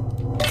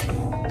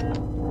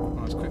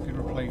 Right, let's quickly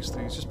replace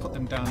these. Just put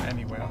them down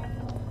anywhere.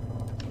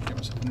 Give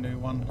myself a new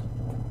one.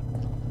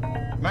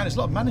 Man, there's a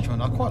lot of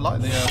management. I quite like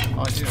the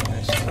idea of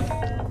this.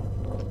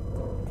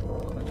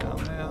 Put it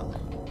down there.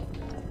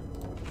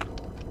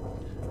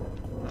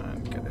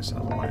 And get this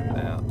out of the way in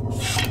there.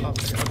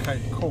 Lovely. Okay,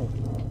 cool.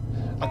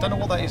 I don't know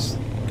what that is.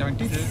 Going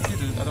doo doo doo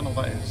doo. I don't know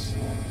what that is.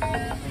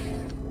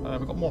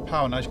 We've got more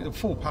power now. You get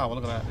full power.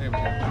 Look at that. Here we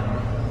go.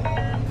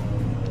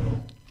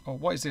 Oh,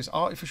 what is this?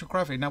 Artificial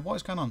gravity. Now, what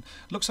is going on?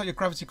 Looks like your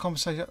gravity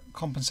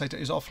compensator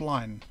is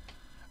offline.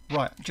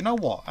 Right, do you know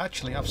what?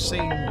 Actually, I've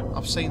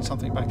seen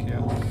something back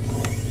here.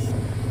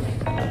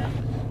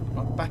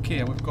 Right, back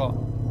here we've got.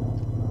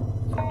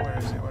 Oh, where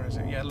is it? Where is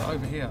it? Yeah, look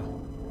over here.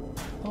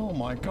 Oh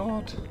my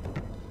god!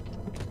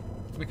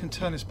 We can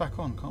turn this back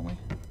on, can't we?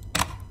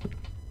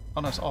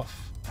 Oh no, it's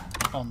off.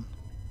 On.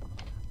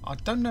 I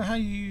don't know how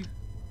you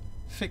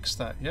fix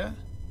that yet,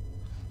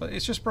 but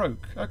it's just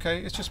broke.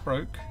 Okay, it's just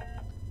broke.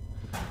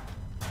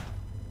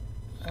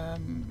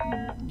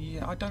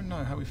 Yeah, I don't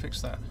know how we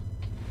fix that.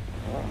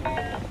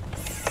 I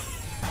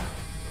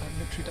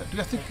literally don't.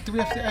 Do we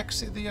have to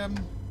exit the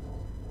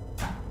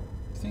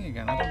thing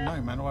again? I don't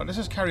know, man. Alright, let's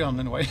just carry on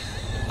anyway.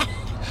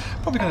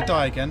 Probably going to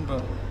die again,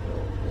 but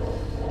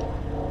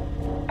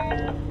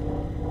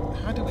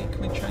how do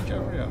can we change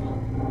over here?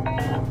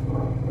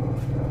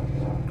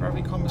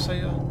 Gravity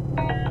compensator.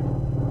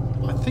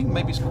 I think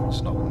maybe it's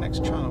not the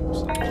next channel.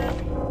 So.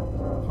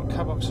 Oh,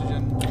 cab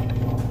oxygen.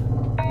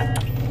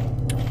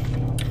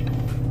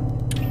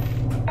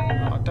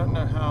 I don't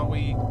know how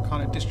we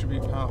kind of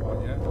distribute power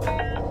yet.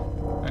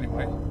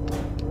 Anyway,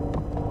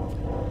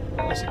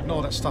 let's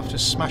ignore that stuff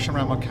just smashing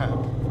around my cab.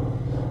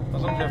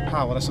 As long as we have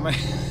power, that's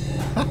amazing.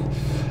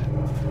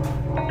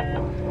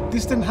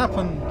 This didn't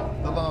happen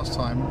the last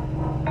time.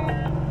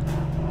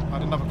 I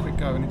had another quick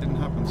go and it didn't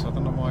happen, so I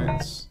don't know why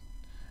it's...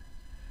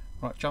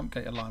 Right, jump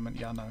gate alignment,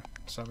 yeah I know.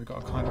 So we've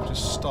got to kind of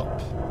just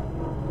stop.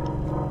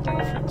 Wait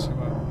for it to...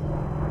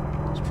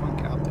 let's try and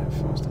get up there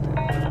first a bit.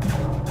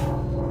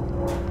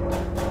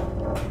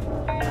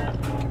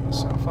 Get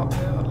myself up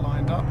there,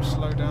 lined up,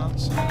 slow down,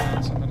 simmer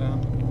down, simmer down.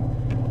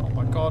 Oh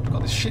my god, we've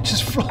got this shit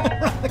just flying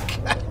around the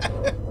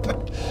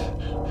cab.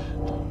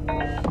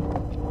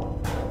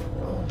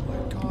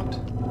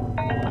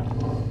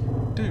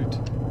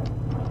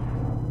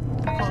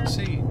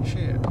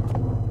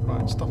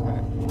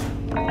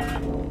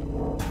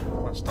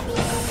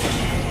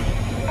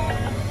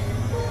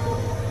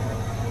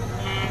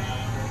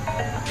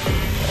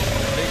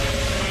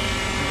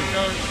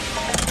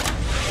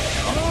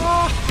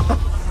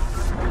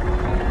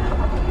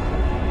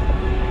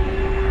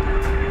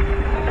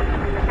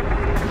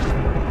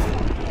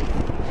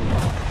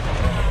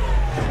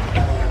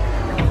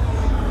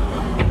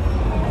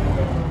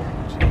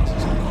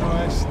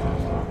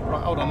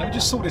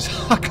 just saw this.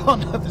 I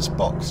can't have this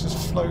box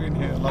just floating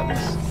here like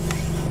this.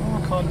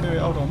 Oh, I can't do it.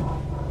 Hold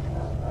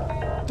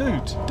on.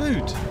 Dude.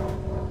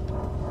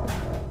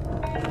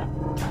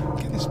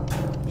 Get this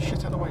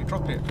shit out of the way.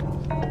 Drop it.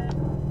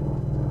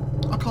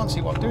 I can't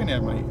see what I'm doing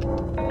here, mate.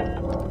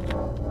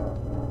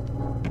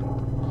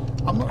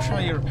 I'm not sure how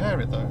you repair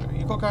it though.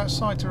 You've got to go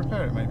outside to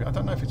repair it maybe. I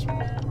don't know if it's...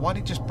 Why did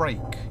it just break?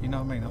 You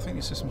know what I mean? I think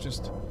the system's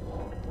just...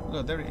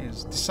 Look, there it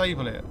is.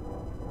 Disable it.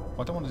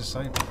 Well, I don't want to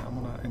disable it. I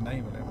want to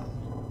enable it, man.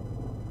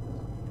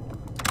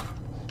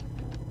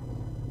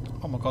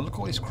 Oh my god, look at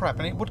all this crap.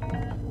 And it would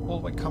all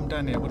the way come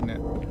down here, wouldn't it?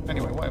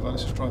 Anyway, whatever.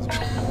 Let's just try the...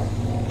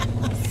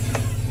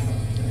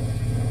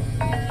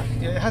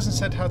 Yeah, it hasn't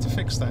said how to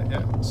fix that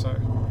yet, so...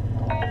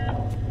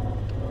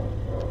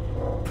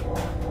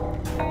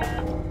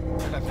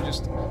 If we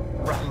just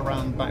rattle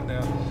around back there.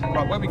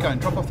 Right, where are we going?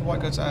 Drop off the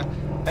white goods at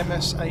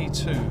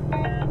MSA2.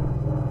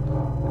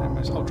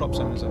 Oh, drop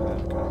zone is over there.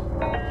 Okay.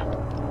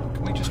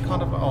 Can we just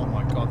kind of... Oh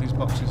my god, these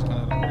boxes are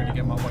going to really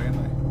get my way,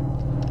 aren't they?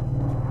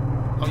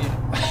 Oh yeah.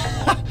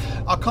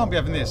 I can't be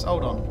having this.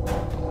 Hold on.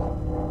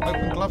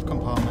 Open glove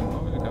compartment.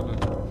 Oh, here we go.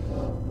 Look.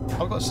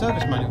 I've got a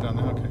service manual down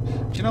there. Okay.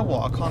 Do you know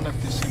what? I can't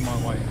have this in my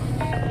way.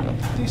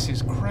 This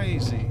is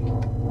crazy.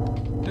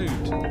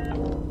 Dude.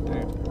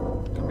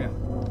 Come here.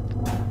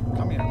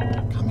 Come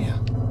here.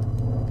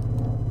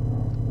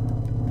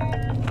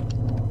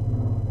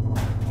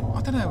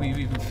 I don't know how you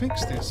even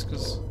fix this,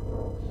 because...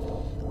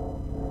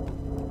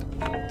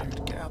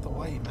 Dude, get out of the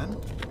way, man.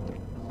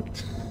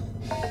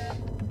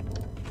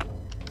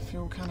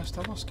 Fuel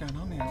canister, what's going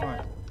on here?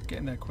 Right, get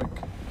in there quick.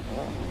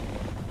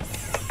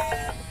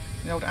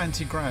 The old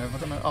anti-grav, I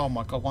don't know... Oh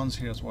my god, one's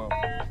here as well.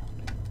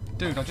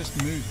 Dude, I just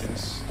moved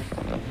this.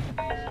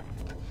 I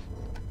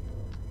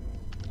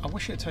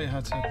wish it'd tell you how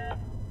to...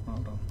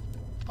 Hold on.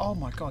 Oh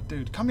my god,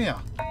 dude, come here!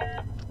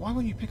 Why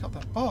won't you pick up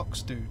that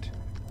box, dude?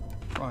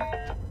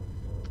 Right.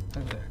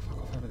 Over there, fuck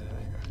off over there,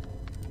 there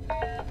you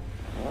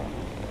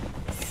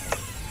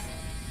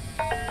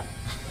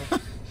go.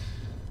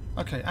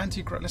 Okay,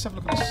 anti-grav, let's have a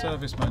look at the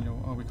service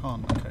manual. Oh, we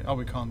can't, okay. Oh,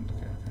 we can't,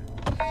 okay.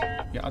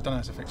 Yeah, I don't know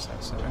how to fix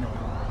that, so anyway.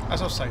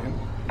 As I was saying,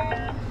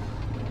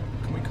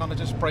 can we kind of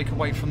just break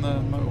away from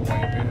the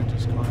motorway a bit and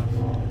just kind of...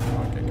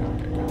 Right, get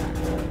going.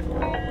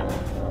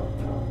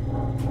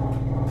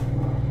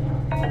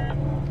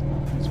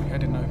 As we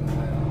heading over there.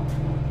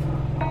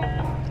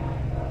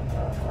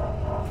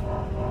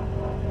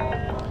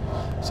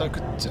 So,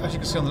 as you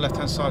can see on the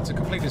left-hand side, to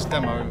complete this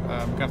demo, we're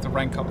going to have to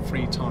rank up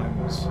 3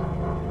 times.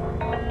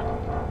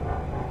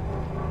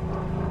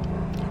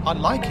 I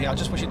like it, I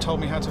just wish it told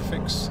me how to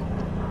fix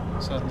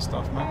certain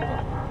stuff,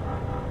 man.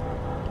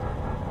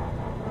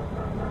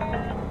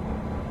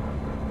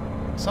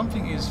 But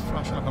something is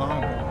flashing like an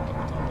eyeball. I don't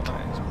know what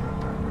that is, man.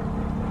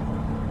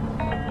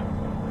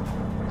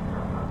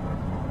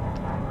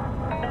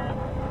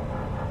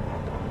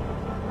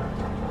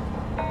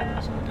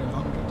 So we're doing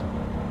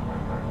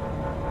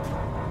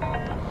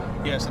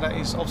 100. Yeah, so that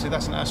is, obviously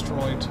that's an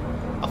asteroid.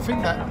 I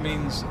think that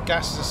means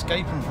gas is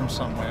escaping from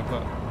somewhere,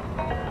 but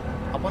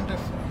I wonder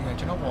if, yeah, do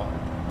you know what?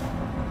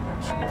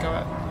 Should we go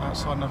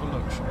outside and have a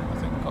look? Should we? I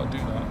think we've got to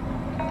do that.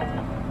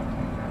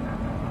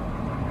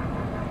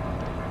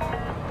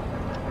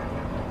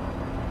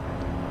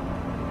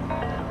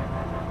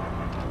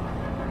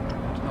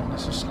 Do you know what?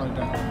 Let's just slow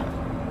down.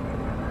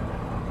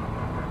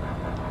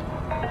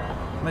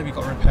 Maybe you've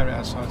got to repair it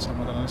outside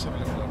somewhere. I don't know. Let's have a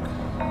little look.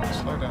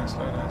 Slow down.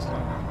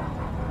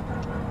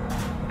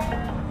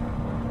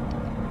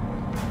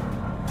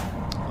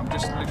 I'm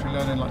just literally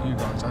learning like you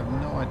guys. I have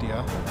no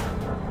idea.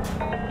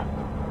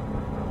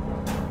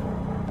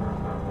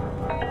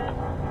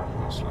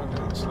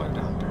 Slow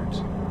down, dudes.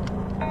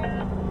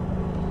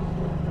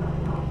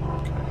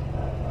 Okay.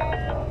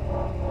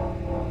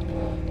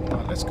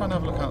 Right, let's go and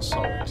have a look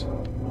outside.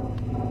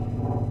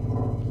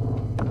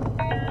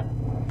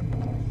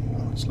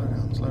 Right, slow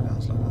down.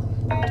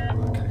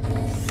 Okay.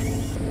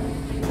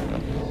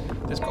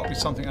 There's got to be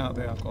something out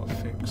there I've got to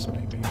fix,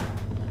 maybe.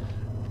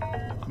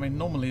 I mean,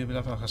 normally it would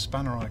have like a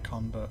spanner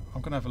icon, but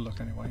I'm going to have a look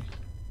anyway.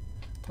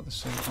 Put the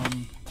suit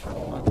on,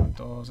 open the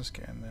doors, let's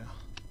get in there.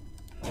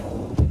 I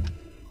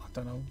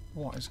don't know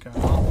what is going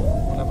on.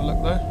 We'll have a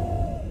look though.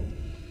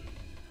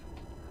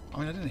 I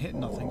mean, I didn't hit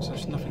nothing, so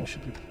nothing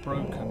should be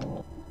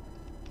broken.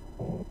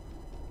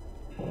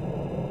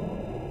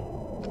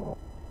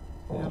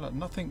 Yeah, look,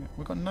 nothing.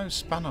 We've got no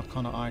spanner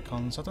kind of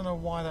icons. I don't know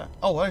why that...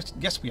 Oh,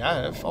 yes we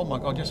have. Oh my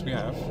god, yes we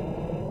have.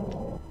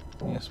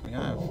 Yes we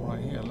have.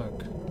 Right here,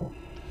 look.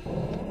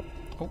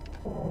 Oh.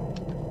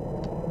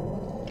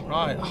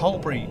 Right, hull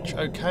breach.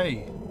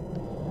 Okay.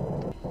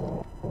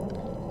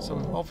 So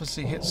we've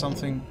obviously hit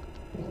something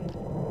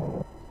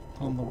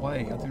on the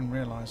way. I didn't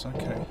realise.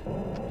 Okay.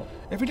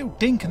 Every little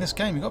dink in this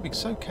game, you've got to be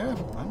so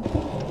careful, man.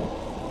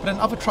 But then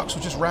other trucks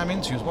will just ram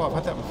into you as well. I've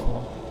had that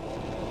before.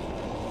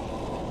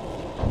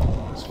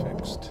 That's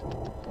fixed.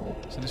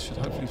 So this should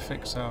hopefully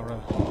fix our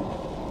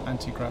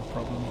anti-grav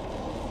problem.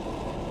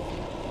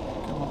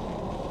 Come on.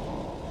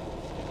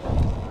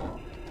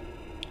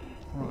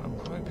 Right, I'm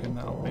hoping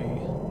that'll be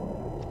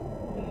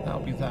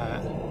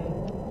that.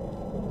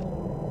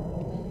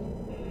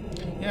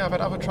 Yeah, I've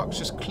had other trucks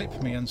just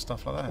clip me and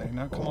stuff like that, you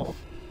know, come off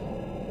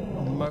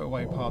on the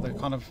motorway path. They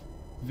kind of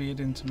veered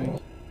into me.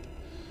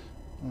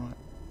 Alright.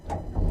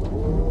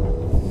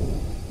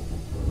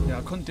 Yeah,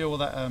 I couldn't deal with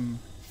that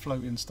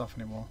floating stuff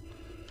anymore.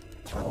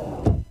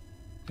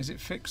 Is it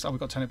fixed? Oh, we've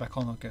got to turn it back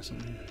on, I guess.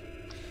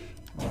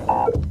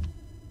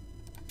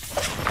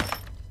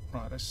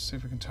 Right, let's see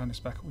if we can turn this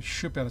back. We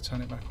should be able to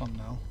turn it back on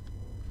now.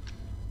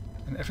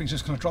 And everything's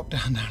just going to drop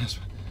down now.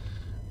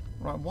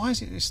 Right, why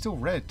is it? It's still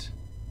red.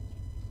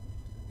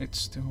 It's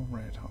still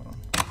red. Hold on.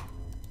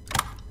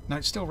 No,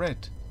 it's still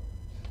red.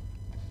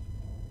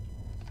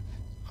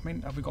 I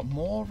mean, have we got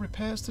more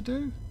repairs to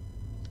do?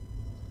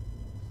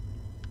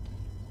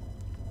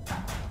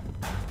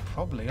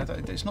 Probably.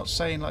 It's not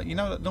saying, like, you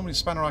know, that normally the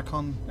spanner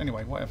icon.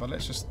 Anyway, whatever.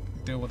 Let's just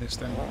deal with this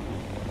then.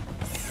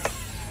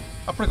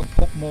 I've probably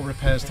got more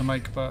repairs to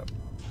make, but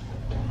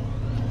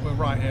we're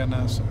right here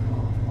now, so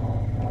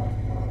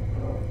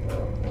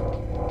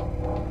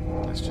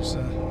let's just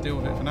deal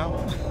with it for now.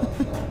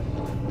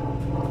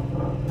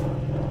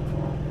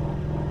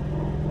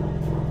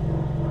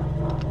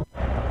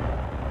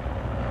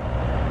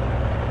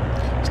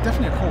 It's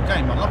definitely a cool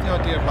game. I love the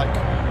idea of like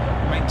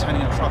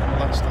maintaining a truck and all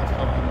that stuff.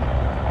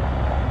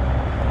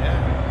 Yeah.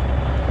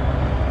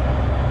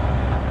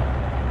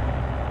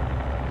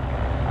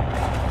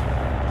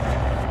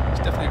 It's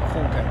definitely a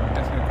cool game.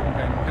 Definitely a cool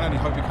game. I can only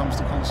hope it comes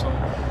to console.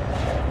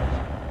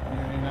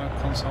 Yeah, you know,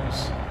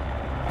 consoles.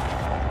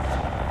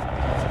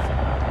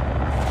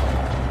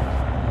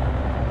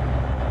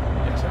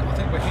 Yeah, so I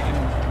think we're hitting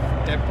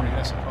debris.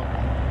 That's a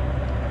problem.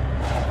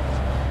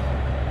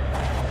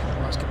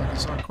 Right, let's get back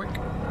inside quick.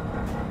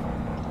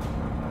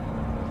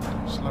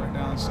 Slow it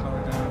down, slow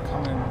it down.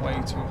 Coming way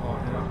too hot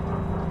here.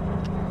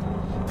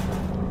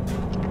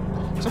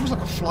 It's almost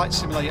like a flight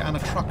simulator and a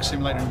truck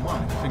simulator in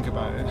one, if you think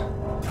about it.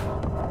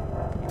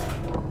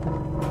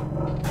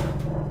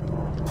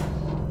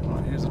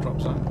 Right, here's the drop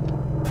zone.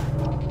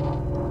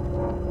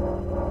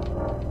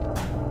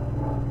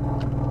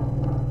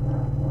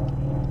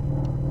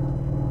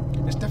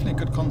 It's definitely a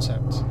good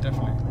concept,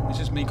 definitely. It's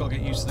just me got to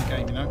get used to the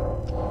game, you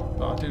know?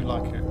 But I do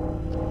like it.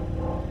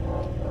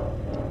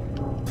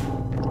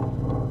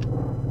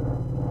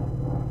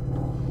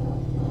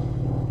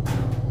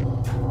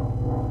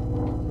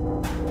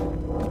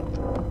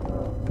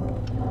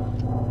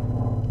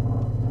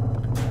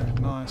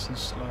 Nice and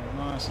slow,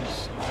 nice and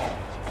slow.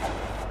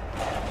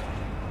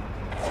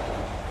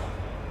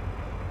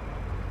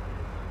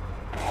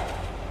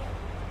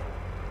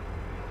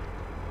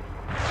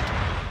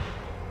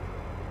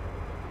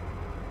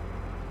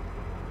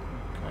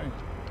 Okay.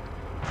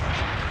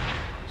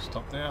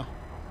 Stop there.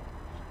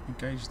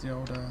 Engage the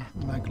old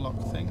mag lock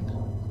thing.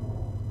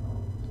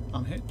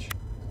 Unhitch.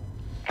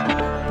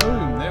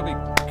 Boom, there we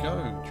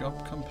go.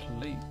 Job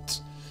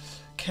complete.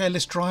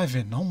 Careless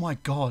driving, oh my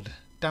god.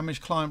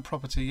 Damaged client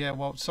property, yeah,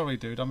 well, sorry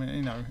dude, I mean,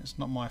 you know, it's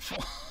not my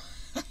fault.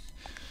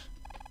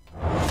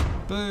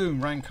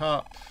 Boom, rank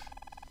up.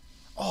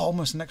 Oh,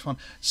 almost the next one.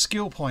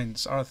 Skill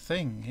points are a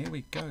thing. Here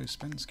we go,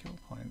 spend skill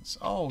points.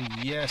 Oh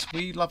yes,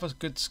 we love a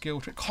good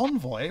skill trick.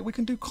 Convoy, we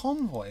can do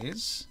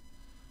convoys.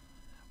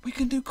 We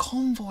can do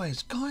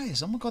convoys,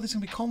 guys. Oh my god, there's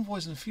going to be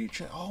convoys in the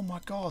future. Oh my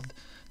god,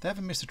 they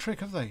haven't missed a trick,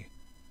 have they?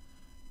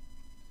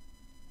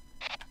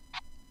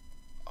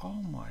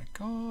 Oh my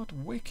god,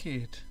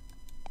 wicked.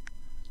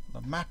 The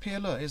map here,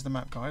 look, here's the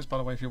map, guys, by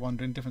the way, if you're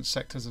wondering, different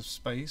sectors of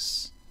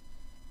space.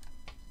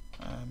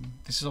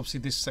 This is obviously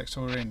this sector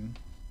we're in.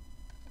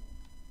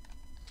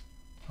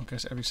 I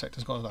guess every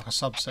sector's got like a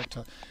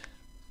sub-sector.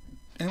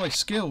 Anyway,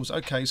 skills,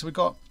 okay, so we've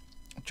got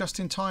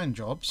just-in-time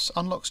jobs,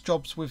 unlocks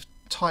jobs with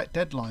tight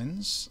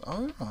deadlines,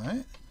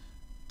 alright,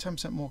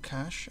 10% more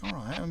cash,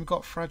 alright, and we've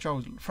got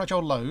fragile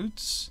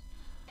loads,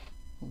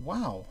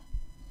 wow.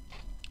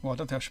 Well, I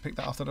don't think I should pick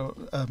that after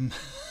the,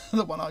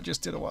 the one I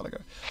just did a while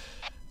ago.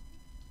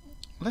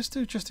 Let's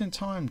do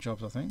just-in-time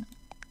jobs, I think.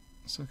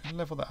 So we can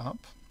level that up.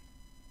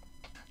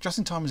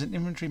 Just-in-time is an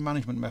inventory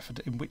management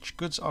method in which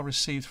goods are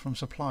received from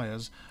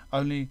suppliers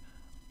only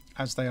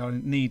as they are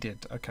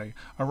needed. Okay.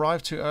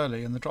 Arrive too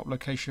early and the drop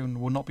location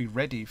will not be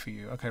ready for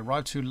you. Okay.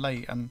 Arrive too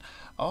late and...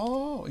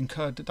 Oh,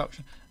 incurred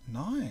deduction.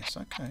 Nice.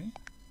 Okay.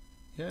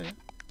 Yeah.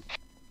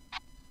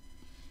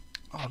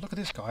 Oh, look at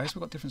this, guys.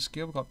 We've got different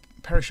skill. We've got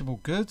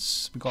perishable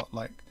goods. We've got,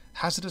 like,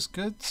 hazardous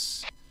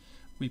goods.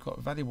 We've got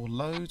valuable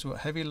loads, we've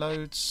got heavy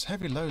loads.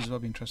 Heavy loads will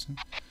be interesting.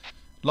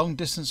 Long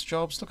distance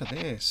jobs, look at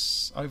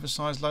this.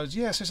 Oversized loads.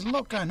 Yes, there's a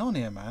lot going on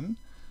here, man.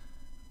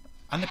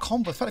 And the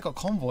fact they've got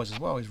convoys as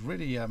well is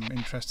really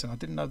interesting. I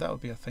didn't know that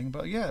would be a thing,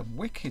 but yeah,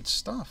 wicked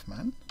stuff,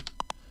 man.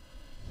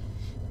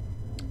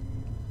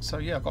 So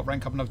yeah, I've got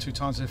rank up another 2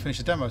 times to finish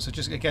the demo. So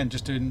just again,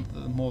 just doing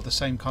more of the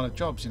same kind of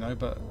jobs, you know,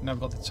 but now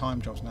we've got the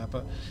time jobs now.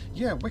 But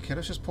yeah, wicked.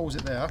 Let's just pause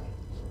it there.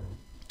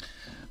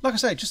 Like I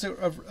say, just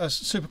a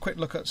super quick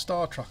look at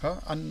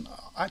startrucker, and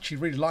I actually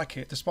really like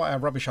it, despite how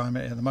rubbish I'm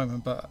at the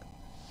moment, but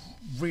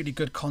really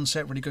good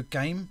concept, really good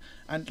game.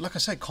 And like I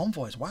say,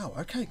 convoys, wow,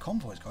 okay,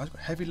 convoys, guys,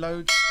 heavy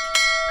loads,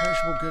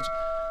 perishable goods.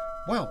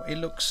 well, it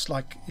looks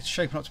like it's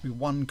shaping up to be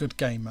one good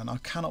game, and I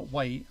cannot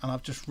wait. And I'm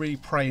just really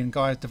praying,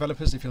 guys,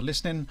 developers, if you're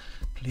listening,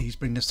 please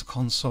bring this to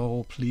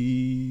console,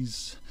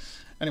 please.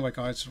 Anyway,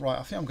 guys, right,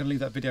 I think I'm going to leave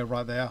that video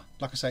right there.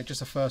 Like I say,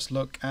 just a first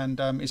look, and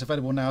it's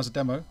available now as a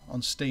demo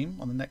on Steam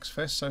on the Next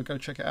Fest, so go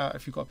check it out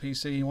if you've got a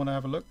PC and you want to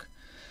have a look.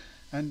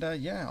 And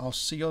yeah, I'll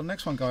see you on the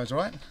next one, guys,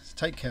 alright?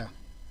 Take care.